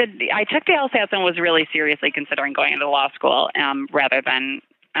 Yeah, I did. I took the LSATs and was really seriously considering going into law school, rather than,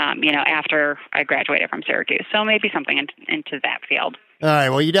 after I graduated from Syracuse. So maybe something into that field. All right.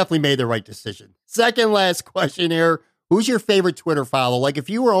 Well, you definitely made the right decision. Second last question here. Who's your favorite Twitter follow? Like, if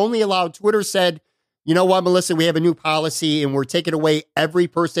you were only allowed, Twitter said, you know what, Melissa, we have a new policy and we're taking away every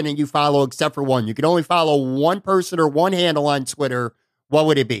person that you follow except for one. You can only follow one person or one handle on Twitter. What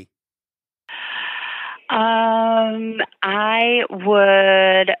would it be? I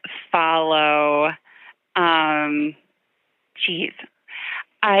would follow, I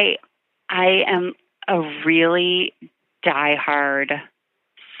am a really diehard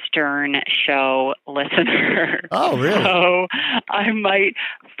Stern show listener. Oh, really? So I might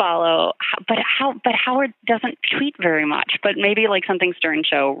follow, but Howard doesn't tweet very much, but maybe like something Stern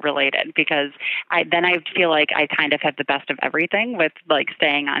show related, because I feel like I kind of have the best of everything with like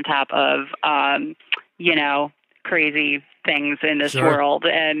staying on top of, crazy things in this world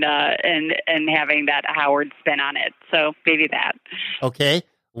and having that Howard spin on it. So maybe that. Okay.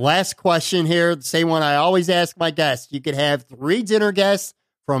 Last question here. The same one I always ask my guests. You could have 3 dinner guests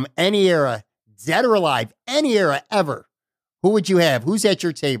from any era, dead or alive, any era ever. Who would you have? Who's at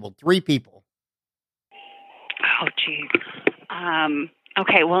your table? 3 people. Oh, geez.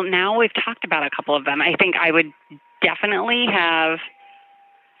 Okay. Well, now we've talked about a couple of them. I think I would definitely have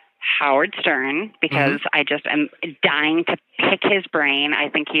Howard Stern, because I just am dying to pick his brain. I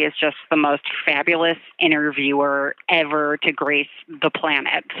think he is just the most fabulous interviewer ever to grace the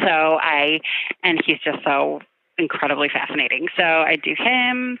planet. And he's just so incredibly fascinating. So I do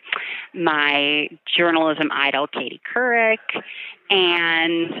him, my journalism idol, Katie Couric,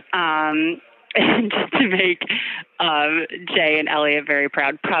 and just to make Jay and Elliot very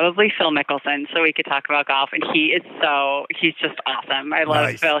proud, probably Phil Mickelson, so we could talk about golf. And he's just awesome. I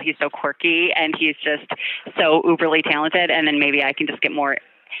love Phil. He's so quirky, and he's just so uberly talented. And then maybe I can just get more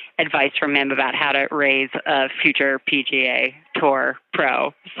advice from him about how to raise a future PGA Tour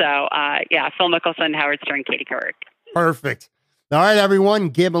pro. So, Phil Mickelson, Howard Stern, Katie Couric. Perfect. All right, everyone,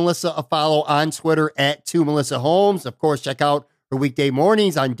 give Melissa a follow on Twitter at 2MelissaHolmes. Of course, check out her weekday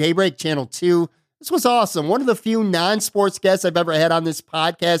mornings on Daybreak Channel 2. This was awesome. One of the few non-sports guests I've ever had on this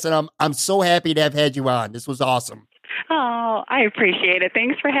podcast, and I'm so happy to have had you on. This was awesome. Oh, I appreciate it.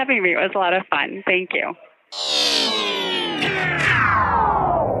 Thanks for having me. It was a lot of fun. Thank you.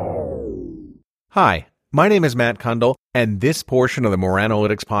 Hi, my name is Matt Kundle, and this portion of the More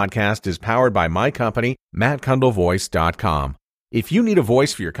Analytics podcast is powered by my company, MattKundleVoice.com. If you need a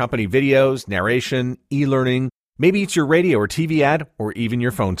voice for your company videos, narration, e-learning, maybe it's your radio or TV ad, or even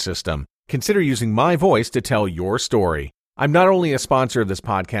your phone system, consider using my voice to tell your story. I'm not only a sponsor of this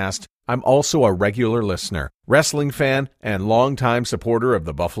podcast, I'm also a regular listener, wrestling fan, and longtime supporter of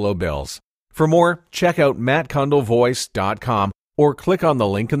the Buffalo Bills. For more, check out MattKundleVoice.com or click on the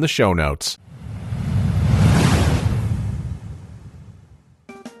link in the show notes.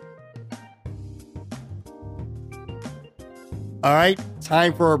 All right,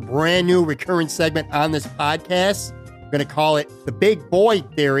 time for a brand new recurring segment on this podcast. I'm going to call it The Big Boy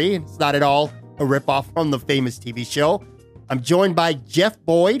Theory. It's not at all a ripoff from the famous TV show. I'm joined by Jeff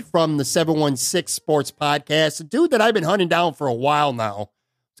Boyd from the 716 Sports Podcast, a dude that I've been hunting down for a while now.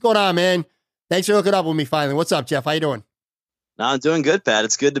 What's going on, man? Thanks for hooking up with me finally. What's up, Jeff? How you doing? No, I'm doing good, Pat.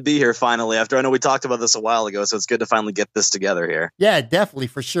 It's good to be here finally. After I know we talked about this a while ago, so it's good to finally get this together here. Yeah, definitely,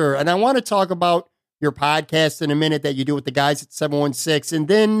 for sure. And I want to talk about your podcast in a minute that you do with the guys at 716. And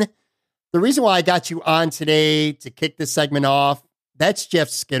then the reason why I got you on today to kick this segment off, that's Jeff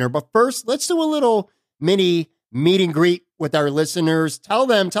Skinner. But first, let's do a little mini meet and greet with our listeners.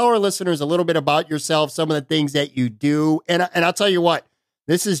 Tell our listeners a little bit about yourself, some of the things that you do. And I'll tell you what,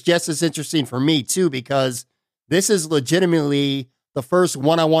 this is just as interesting for me too, because this is legitimately the first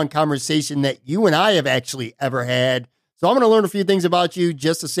one-on-one conversation that you and I have actually ever had. So I'm going to learn a few things about you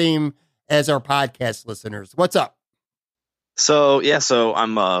just the same as our podcast listeners. What's up? So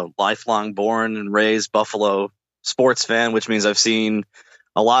I'm a lifelong born and raised Buffalo sports fan, which means I've seen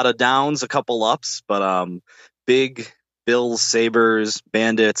a lot of downs, a couple ups, but big Bills, Sabres,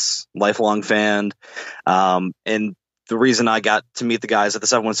 Bandits, lifelong fan. And the reason I got to meet the guys at the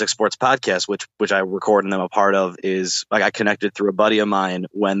 716 Sports Podcast, which I record and I'm a part of, is I got connected through a buddy of mine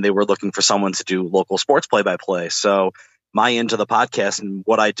when they were looking for someone to do local sports play-by-play. So my into the podcast and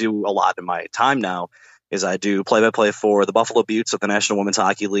what I do a lot in my time now is I do play-by-play for the Buffalo Buttes of the National Women's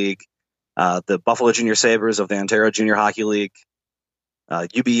Hockey League, the Buffalo Junior Sabres of the Ontario Junior Hockey League,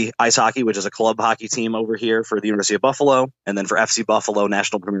 UB Ice Hockey, which is a club hockey team over here for the University of Buffalo, and then for FC Buffalo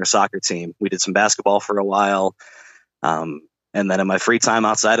National Premier Soccer Team. We did some basketball for a while. And then in my free time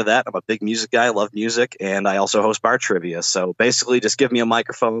outside of that, I'm a big music guy, love music, and I also host bar trivia. So basically just give me a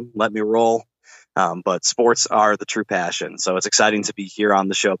microphone, let me roll. But sports are the true passion. So it's exciting to be here on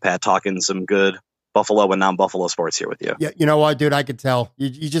the show, Pat, talking some good Buffalo and non-Buffalo sports here with you. Yeah, you know what, dude? I could tell.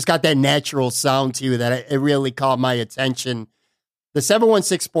 You just got that natural sound to you that it really caught my attention. The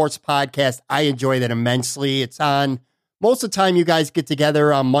 716 Sports Podcast, I enjoy that immensely. It's on most of the time you guys get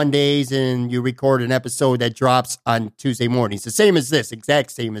together on Mondays and you record an episode that drops on Tuesday mornings. The same as this,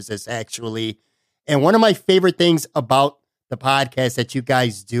 exact same as this, actually. And one of my favorite things about the podcast that you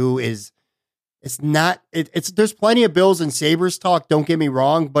guys do is there's plenty of Bills and Sabres talk, don't get me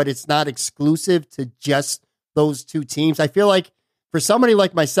wrong, but it's not exclusive to just those two teams. I feel like for somebody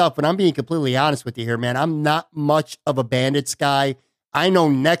like myself, and I'm being completely honest with you here, man, I'm not much of a Bandits guy. I know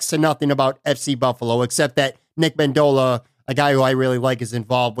next to nothing about FC Buffalo, except that Nick Mendola, a guy who I really like, is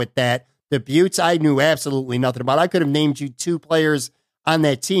involved with that. The Buttes, I knew absolutely nothing about. I could have named you two players on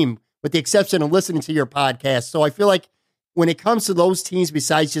that team, with the exception of listening to your podcast. So I feel like when it comes to those teams,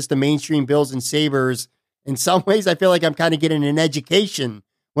 besides just the mainstream Bills and Sabres, in some ways, I feel like I'm kind of getting an education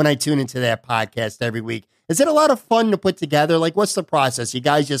when I tune into that podcast every week. Is it a lot of fun to put together? Like, what's the process? You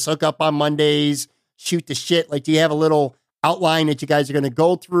guys just hook up on Mondays, shoot the shit? Like, do you have a little outline that you guys are going to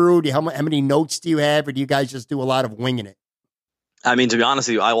go through? How many notes do you have, or do you guys just do a lot of winging it? I mean, to be honest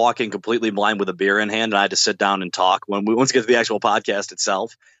with you, I walk in completely blind with a beer in hand, and I just sit down and talk. Once we get to the actual podcast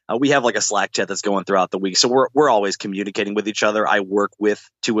itself, we have like a Slack chat that's going throughout the week. So we're always communicating with each other. I work with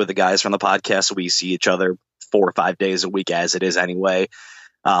two of the guys from the podcast, so we see each other 4 or 5 days a week, as it is anyway.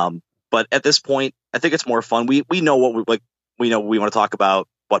 But at this point, I think it's more fun. We know what we like. We know we want to talk about,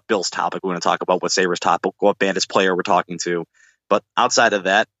 what Bill's topic we want to talk about, what Sabres topic, what Bandits player we're talking to. But outside of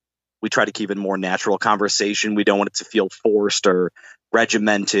that, we try to keep it more natural conversation. We don't want it to feel forced or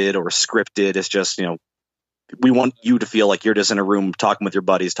regimented or scripted. It's just, we want you to feel like you're just in a room talking with your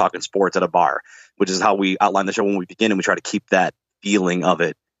buddies, talking sports at a bar, which is how we outline the show when we begin. And we try to keep that feeling of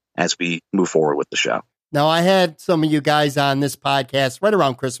it as we move forward with the show. Now, I had some of you guys on this podcast right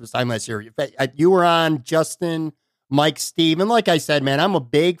around Christmas time last year. You were on, Justin, Mike, Steve. And like I said, man, I'm a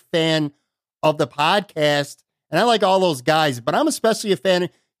big fan of the podcast, and I like all those guys, but I'm especially a fan of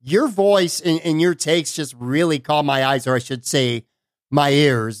your voice, and your takes just really caught my eyes, or I should say my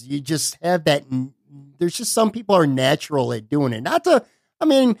ears. You just have that. There's just some people are natural at doing it. I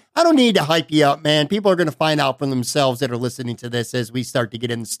don't need to hype you up, man. People are going to find out for themselves that are listening to this as we start to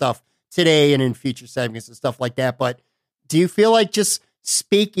get into stuff today and in future segments and stuff like that. But do you feel like just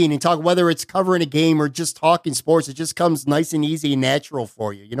speaking and talk, whether it's covering a game or just talking sports, it just comes nice and easy and natural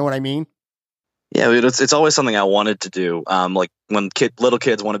for you? You know what I mean? Yeah, it's always something I wanted to do. Like when little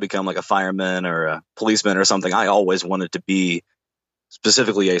kids want to become like a fireman or a policeman or something, I always wanted to be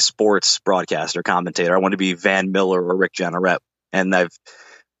specifically a sports broadcaster, commentator. I wanted to be Van Miller or Rick Jeanneret. And I've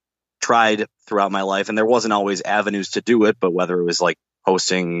tried throughout my life, and there wasn't always avenues to do it, but whether it was like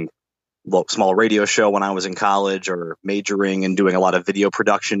hosting a small radio show when I was in college, or majoring and doing a lot of video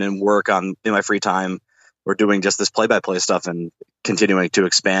production and work in my free time, or doing just this play-by-play stuff and continuing to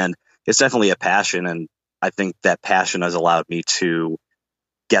expand, it's definitely a passion. And I think that passion has allowed me to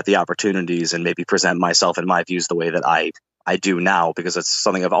get the opportunities and maybe present myself and my views the way that I do now, because it's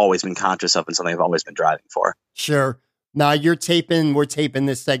something I've always been conscious of and something I've always been driving for. Sure. Now we're taping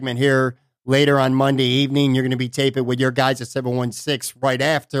this segment here later on Monday evening. You're going to be taping with your guys at 716 right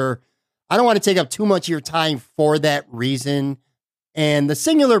after. I don't want to take up too much of your time for that reason. And the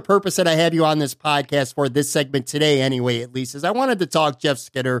singular purpose that I have you on this podcast for this segment today, anyway, at least, is I wanted to talk Jeff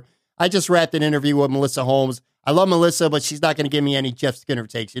Skinner. I just wrapped an interview with Melissa Holmes. I love Melissa, but she's not going to give me any Jeff Skinner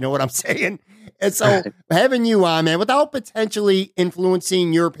takes. You know what I'm saying? And so having you on, man, without potentially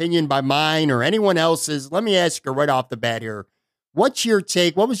influencing your opinion by mine or anyone else's, let me ask you right off the bat here. What's your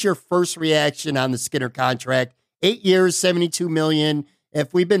take? What was your first reaction on the Skinner contract? 8 years, $72 million.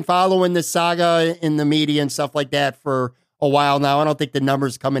 If we've been following this saga in the media and stuff like that for a while now, I don't think the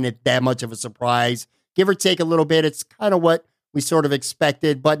numbers come in at that much of a surprise. Give or take a little bit, it's kind of what we sort of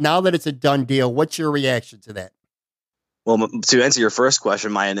expected. But now that it's a done deal, what's your reaction to that? Well, to answer your first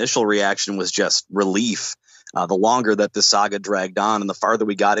question, my initial reaction was just relief. The longer that the saga dragged on and the farther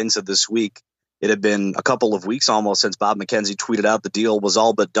we got into this week, it had been a couple of weeks almost since Bob McKenzie tweeted out the deal was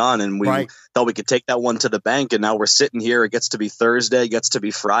all but done. And we thought we could take that one to the bank. And now we're sitting here. It gets to be Thursday, gets to be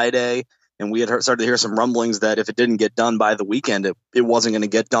Friday. And we had started to hear some rumblings that if it didn't get done by the weekend, it wasn't going to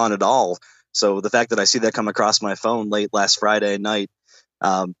get done at all. So the fact that I see that come across my phone late last Friday night,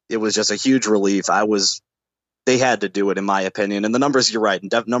 it was just a huge relief. They had to do it, in my opinion. And the numbers, you're right.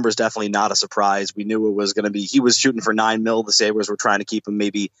 Numbers definitely not a surprise. We knew it was going to be. He was shooting for $9 million. The Sabres were trying to keep him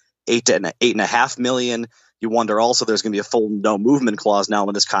maybe $8 to $8.5 million. you wonder also there's going to be a full no movement clause now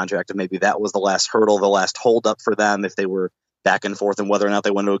in this contract, and maybe that was the last hurdle, the last holdup for them if they were back and forth and whether or not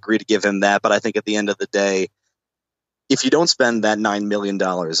they want to agree to give him that. But I think at the end of the day, if you don't spend that $9 million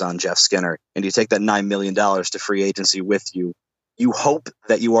on Jeff Skinner and you take that $9 million to free agency with you, you hope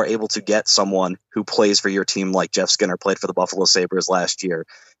that you are able to get someone who plays for your team like Jeff Skinner played for the Buffalo Sabres last year.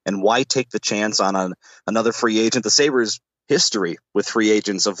 And why take the chance on another free agent? The Sabres' history with free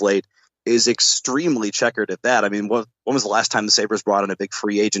agents of late is extremely checkered at that. I mean, when was the last time the Sabres brought in a big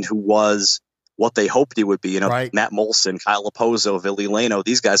free agent who was what they hoped he would be? Right. Matt Molson, Kyle Opozo, Ville Leno,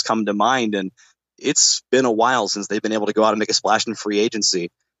 these guys come to mind, and it's been a while since they've been able to go out and make a splash in free agency.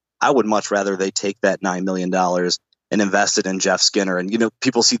 I would much rather they take that $9 million and invest it in Jeff Skinner. And,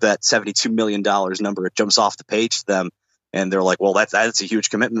 people see that $72 million number. It jumps off the page to them, and they're like, well, that's a huge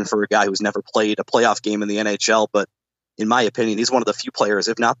commitment for a guy who's never played a playoff game in the NHL. But in my opinion, he's one of the few players,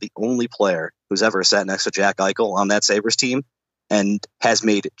 if not the only player, who's ever sat next to Jack Eichel on that Sabres team and has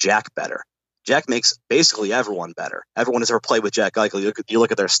made Jack better. Jack makes basically everyone better. Everyone who's ever played with Jack Eichel, you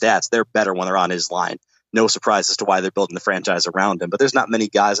look at their stats, they're better when they're on his line. No surprise as to why they're building the franchise around him. But there's not many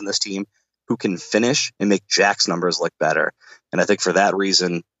guys on this team who can finish and make Jack's numbers look better. And I think for that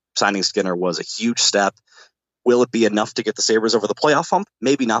reason, signing Skinner was a huge step. Will it be enough to get the Sabres over the playoff hump?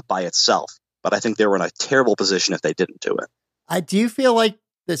 Maybe not by itself. But I think they were in a terrible position if they didn't do it. I do feel like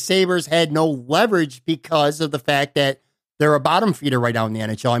the Sabres had no leverage because of the fact that they're a bottom feeder right now in the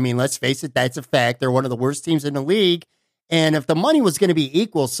NHL. I mean, let's face it, that's a fact. They're one of the worst teams in the league. And if the money was going to be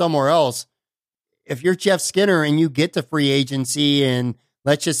equal somewhere else, if you're Jeff Skinner and you get to free agency and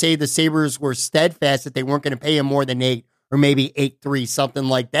let's just say the Sabres were steadfast that they weren't going to pay him more than 8 or maybe 8-3, something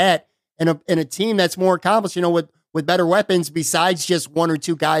like that, and a team that's more accomplished, with better weapons besides just one or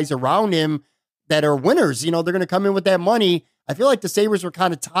two guys around him that are winners, they're going to come in with that money. I feel like the Sabres were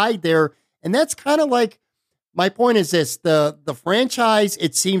kind of tied there. And that's kind of like, my point is this, the franchise,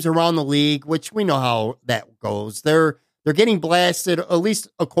 it seems around the league, which we know how that goes. They're getting blasted, at least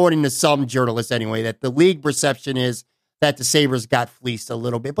according to some journalists anyway, that the league perception is that the Sabres got fleeced a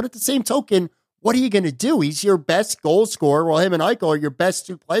little bit. But at the same token, what are you going to do? He's your best goal scorer. Well, him and Eichel are your best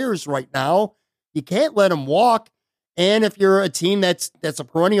two players right now. You can't let him walk. And if you're a team that's a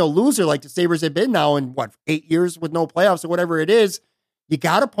perennial loser like the Sabres have been now in 8 years with no playoffs or whatever it is, you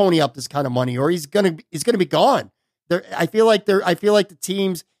got to pony up this kind of money or he's gonna be gone. I feel like the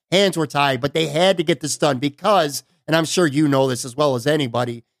team's hands were tied, but they had to get this done because, and I'm sure you know this as well as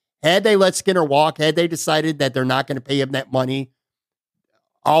anybody, had they let Skinner walk, had they decided that they're not going to pay him that money,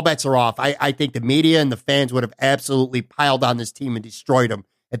 all bets are off. I think the media and the fans would have absolutely piled on this team and destroyed him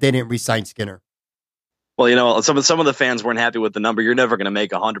if they didn't re-sign Skinner. Well, some of the fans weren't happy with the number. You're never going to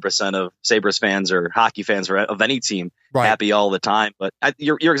make 100% of Sabres fans or hockey fans or of any team happy all the time. But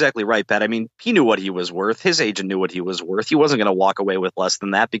you're exactly right, Pat. I mean, he knew what he was worth. His agent knew what he was worth. He wasn't going to walk away with less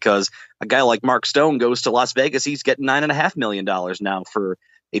than that because a guy like Mark Stone goes to Las Vegas. He's getting $9.5 million now for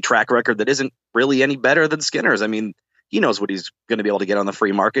a track record that isn't really any better than Skinner's. I mean, he knows what he's going to be able to get on the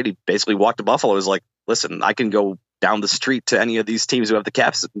free market. He basically walked to Buffalo. He was like, listen, I can go down the street to any of these teams who have the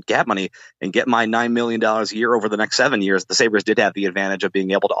cap money and get my $9 million a year over the next 7 years. The Sabres did have the advantage of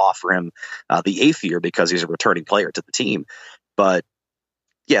being able to offer him the 8th year because he's a returning player to the team. But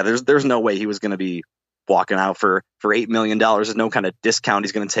yeah, there's no way he was going to be walking out for $8 million. There's no kind of discount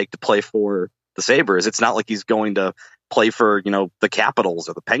he's going to take to play for the Sabres. It's not like he's going to play for, the Capitals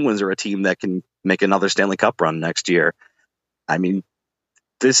or the Penguins or a team that can make another Stanley Cup run next year. I mean,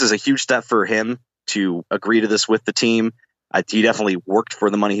 this is a huge step for him to agree to this with the team. He definitely worked for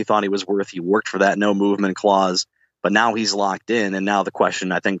the money he thought he was worth. He worked for that no movement clause, but now he's locked in. And now the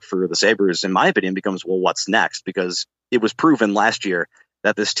question, I think, for the Sabres, in my opinion, becomes, well, what's next? Because it was proven last year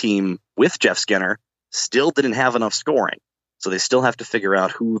that this team with Jeff Skinner still didn't have enough scoring. So they still have to figure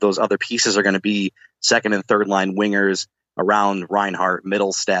out who those other pieces are going to be, second and third line wingers around Reinhart,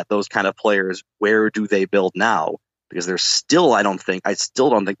 Middlestat, those kind of players. Where do they build now? Because there's still, I still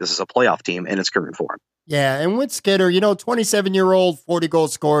don't think this is a playoff team in its current form. Yeah, and with Skinner, 27-year-old, 40-goal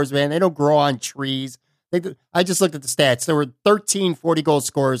scorers, man, they don't grow on trees. I just looked at the stats. There were 13 40-goal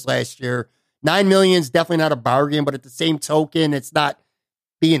scorers last year. $9 million is definitely not a bargain, but at the same token, it's not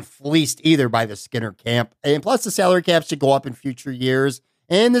being fleeced either by the Skinner camp. And plus, the salary cap should go up in future years.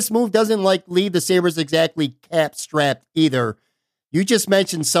 And this move doesn't leave the Sabres exactly cap strapped either. You just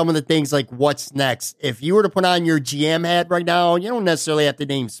mentioned some of the things like what's next. If you were to put on your GM hat right now, you don't necessarily have to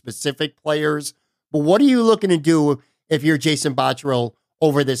name specific players, but what are you looking to do if you're Jason Botterill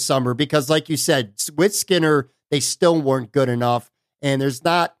over this summer? Because like you said, with Skinner, they still weren't good enough. And there's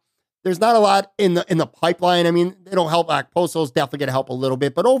not there's not a lot in the pipeline. I mean, it'll help. Okposo's definitely going to help a little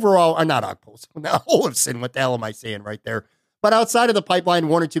bit, but overall, or not Okposo, not Olafson. What the hell am I saying right there? But outside of the pipeline,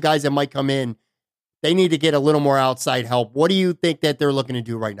 one or two guys that might come in, they need to get a little more outside help. What do you think that they're looking to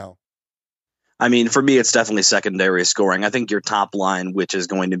do right now? I mean, for me, it's definitely secondary scoring. I think your top line, which is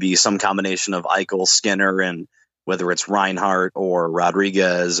going to be some combination of Eichel, Skinner, and whether it's Reinhart or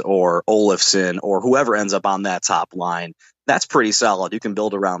Rodriguez or Olafson or whoever ends up on that top line, that's pretty solid. You can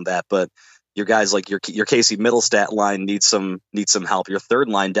build around that, but your guys like your Casey Middlestat line needs some help. Your third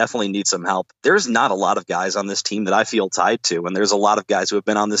line definitely needs some help. There's not a lot of guys on this team that I feel tied to, and there's a lot of guys who have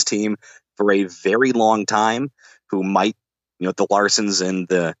been on this team for a very long time who might, the Larsons and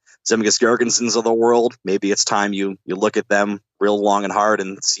the Zemgus Girgensons of the world, maybe it's time you look at them real long and hard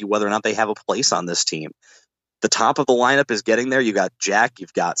and see whether or not they have a place on this team. The top of the lineup is getting there. You got Jack,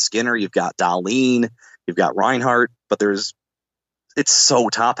 you've got Skinner, you've got Dahlin, you've got Reinhart, but it's so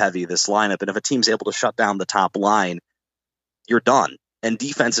top heavy, this lineup. And if a team's able to shut down the top line, you're done. And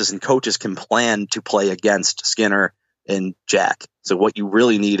defenses and coaches can plan to play against Skinner and Jack. So what you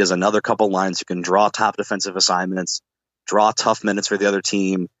really need is another couple lines who can draw top defensive assignments, draw tough minutes for the other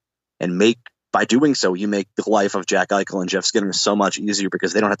team, and by doing so, you make the life of Jack Eichel and Jeff Skinner so much easier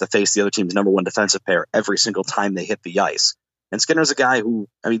because they don't have to face the other team's number one defensive pair every single time they hit the ice. And Skinner's a guy who,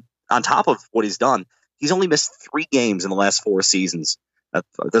 on top of what he's done, he's only missed 3 games in the last 4 seasons.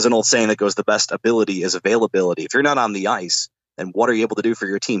 There's an old saying that goes, the best ability is availability. If you're not on the ice, then what are you able to do for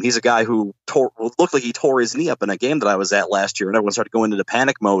your team? He's a guy who looked like he tore his knee up in a game that I was at last year, and everyone started going into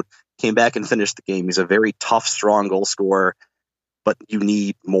panic mode, came back and finished the game. He's a very tough, strong goal scorer, but you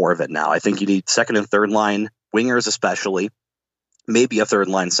need more of it now. I think you need second and third line, wingers especially, maybe a third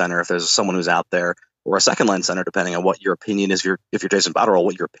line center if there's someone who's out there, or a second line center, depending on what your opinion is. If you're Jason Botterill,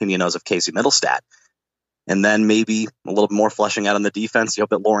 what your opinion is of Casey Middlestat. And then maybe a little bit more fleshing out on the defense. You hope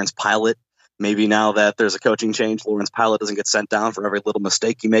that Lawrence Pilot, maybe now that there's a coaching change, Lawrence Pilot doesn't get sent down for every little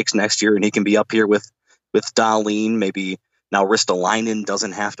mistake he makes next year, and he can be up here with Dahlin. Maybe now Ristolainen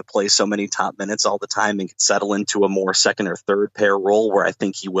doesn't have to play so many top minutes all the time and can settle into a more second or third pair role where I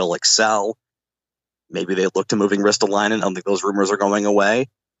think he will excel. Maybe they look to moving Ristolainen. I don't think those rumors are going away.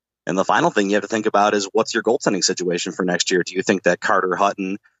 And the final thing you have to think about is, what's your goaltending situation for next year? Do you think that Carter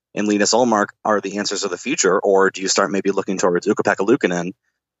Hutton and Linus Ullmark are the answers of the future, or do you start maybe looking towards Ukko-Pekka Luukkonen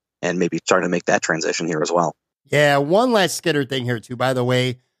and maybe starting to make that transition here as well? Yeah, one last Skinner thing here too, by the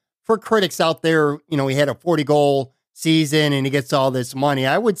way. For critics out there, he had a 40-goal season and he gets all this money.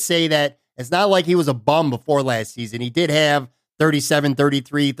 I would say that it's not like he was a bum before last season. He did have 37,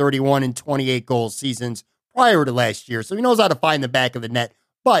 33, 31, and 28 goal seasons prior to last year, so he knows how to find the back of the net.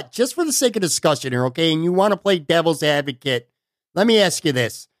 But just for the sake of discussion here, okay, and you want to play devil's advocate, let me ask you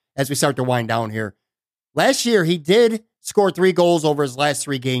this as we start to wind down here. Last year, he did score 3 goals over his last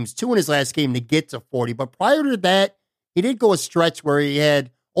 3 games, 2 in his last game to get to 40. But prior to that, he did go a stretch where he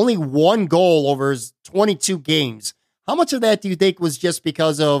had only 1 goal over his 22 games. How much of that do you think was just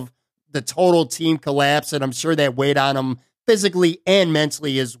because of the total team collapse? And I'm sure that weighed on him physically and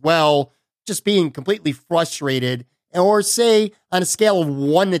mentally as well, just being completely frustrated. Or say on a scale of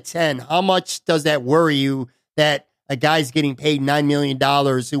 1 to 10, how much does that worry you that a guy's getting paid $9 million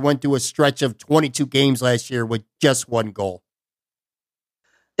who went through a stretch of 22 games last year with just 1 goal?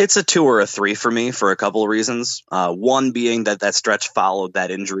 It's a 2 or a 3 for me for a couple of reasons. One being that stretch followed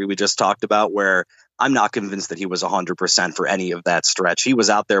that injury we just talked about, where I'm not convinced that he was 100% for any of that stretch. He was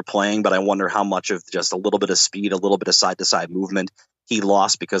out there playing, but I wonder how much of just a little bit of speed, a little bit of side-to-side movement he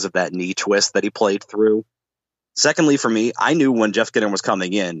lost because of that knee twist that he played through. Secondly, for me, I knew when Jeff Skinner was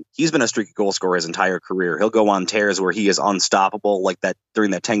coming in, he's been a streaky goal scorer his entire career. He'll go on tears where he is unstoppable, like that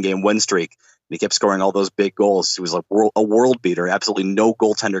during that 10-game win streak. And he kept scoring all those big goals. He was like a world beater. Absolutely no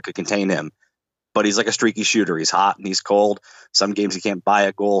goaltender could contain him. But he's like a streaky shooter. He's hot and he's cold. Some games he can't buy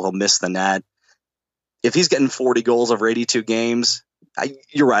a goal. He'll miss the net. If he's getting 40 goals over 82 games,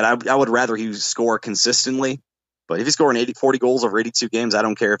 you're right. I would rather he score consistently. But if he's scoring 40 goals over 82 games, I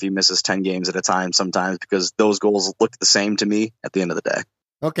don't care if he misses 10 games at a time sometimes, because those goals look the same to me at the end of the day.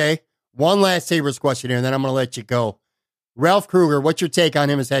 Okay. One last Sabres question here, and then I'm going to let you go. Ralph Kruger, what's your take on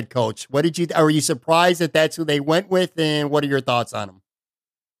him as head coach? Are you surprised that that's who they went with, and what are your thoughts on him?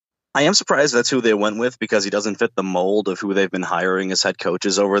 I am surprised that's who they went with, because he doesn't fit the mold of who they've been hiring as head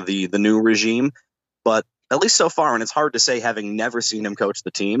coaches over the new regime. But at least so far, and it's hard to say having never seen him coach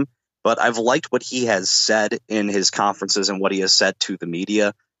the team, but I've liked what he has said in his conferences and what he has said to the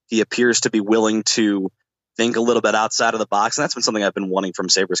media. He appears to be willing to think a little bit outside of the box. And that's been something I've been wanting from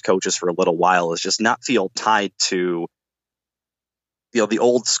Sabres coaches for a little while, is just not feel tied to the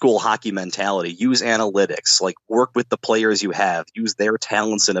old school hockey mentality. Use analytics, like work with the players you have, use their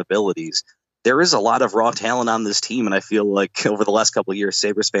talents and abilities. There is a lot of raw talent on this team, and I feel like over the last couple of years,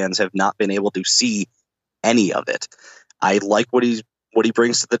 Sabres fans have not been able to see any of it. I like what he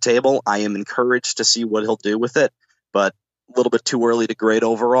brings to the table. I am encouraged to see what he'll do with it, but a little bit too early to grade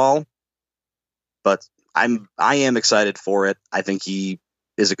overall. But I am excited for it. I think he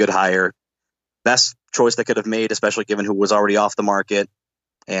is a good hire. Best choice they could have made, especially given who was already off the market.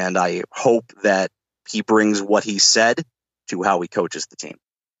 And I hope that he brings what he said to how he coaches the team.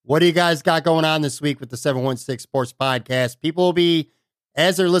 What do you guys got going on this week with the 716 Sports Podcast? People will be,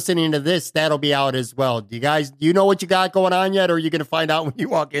 as they're listening to this, that'll be out as well. Do you know what you got going on yet, or are you going to find out when you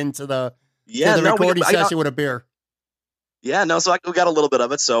walk into the recording session with a beer? Yeah, no, so we got a little bit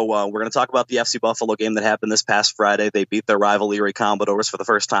of it. So we're going to talk about the FC Buffalo game that happened this past Friday. They beat their rival Erie Commodores for the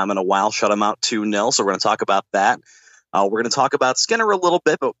first time in a while, shut them out 2-0. So we're going to talk about that. We're going to talk about Skinner a little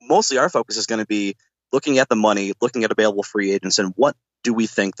bit, but mostly our focus is going to be looking at the money, looking at available free agents, and what do we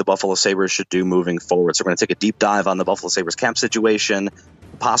think the Buffalo Sabres should do moving forward. So we're going to take a deep dive on the Buffalo Sabres cap situation,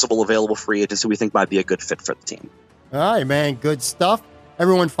 possible available free agents who we think might be a good fit for the team. All right, man, good stuff.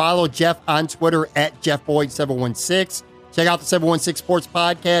 Everyone follow Jeff on Twitter at JeffBoyd716. Check out the 716 Sports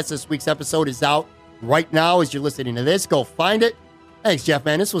Podcast. This week's episode is out right now as you're listening to this. Go find it. Thanks, Jeff,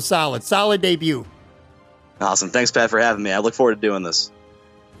 man. This was solid. Solid debut. Awesome. Thanks, Pat, for having me. I look forward to doing this.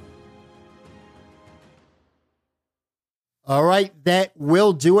 All right, that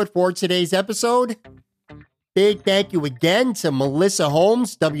will do it for today's episode. Big thank you again to Melissa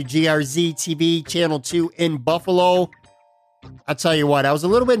Holmes, WGRZ-TV, Channel 2 in Buffalo. I'll tell you what, I was a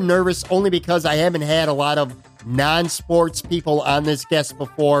little bit nervous only because I haven't had a lot of non-sports people on this guest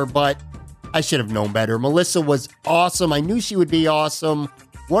before, but I should have known better. Melissa was awesome. I knew she would be awesome.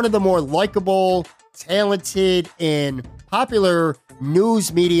 One of the more likable, talented, and popular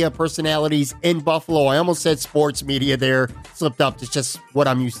news media personalities in Buffalo. I almost said sports media there. Slipped up. It's just what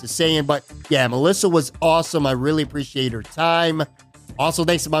I'm used to saying. But yeah, Melissa was awesome. I really appreciate her time. Also,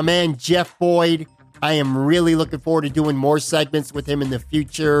 thanks to my man, Jeff Boyd. I am really looking forward to doing more segments with him in the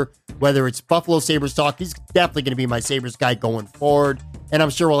future, whether it's Buffalo Sabres talk. He's definitely going to be my Sabres guy going forward. And I'm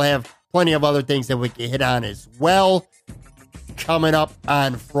sure we'll have plenty of other things that we can hit on as well. Coming up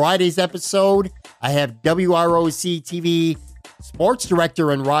on Friday's episode, I have WGRZ-TV sports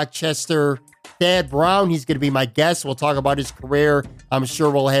director in Rochester, Thad Brown. He's going to be my guest. We'll talk about his career. I'm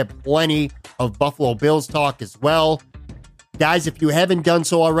sure we'll have plenty of Buffalo Bills talk as well. Guys, if you haven't done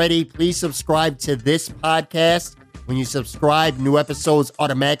so already, please subscribe to this podcast. When you subscribe, new episodes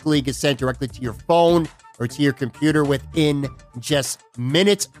automatically get sent directly to your phone or to your computer within just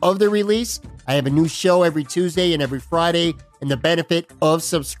minutes of the release. I have a new show every Tuesday and every Friday, and the benefit of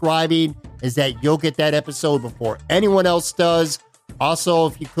subscribing is that you'll get that episode before anyone else does. Also,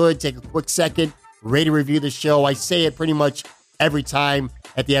 if you could, take a quick second, rate and review the show. I say it pretty much every time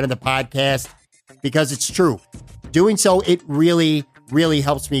at the end of the podcast because it's true. Doing so, it really, really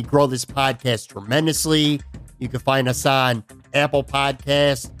helps me grow this podcast tremendously. You can find us on Apple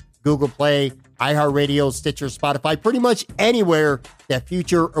Podcasts, Google Play, iHeartRadio, Stitcher, Spotify, pretty much anywhere that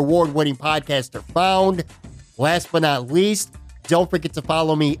future award-winning podcasts are found. Last but not least, don't forget to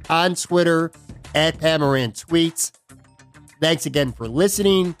follow me on Twitter at PatMoranTweets. Thanks again for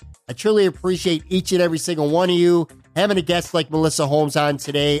listening. I truly appreciate each and every single one of you. Having a guest like Melissa Holmes on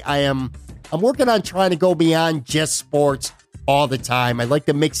today, I'm working on trying to go beyond just sports all the time. I'd like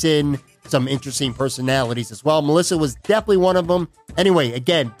to mix in some interesting personalities as well. Melissa was definitely one of them. Anyway,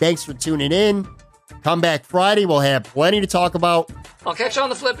 again, thanks for tuning in. Come back Friday. We'll have plenty to talk about. I'll catch you on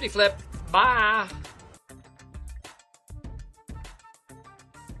the flippity flip. Bye.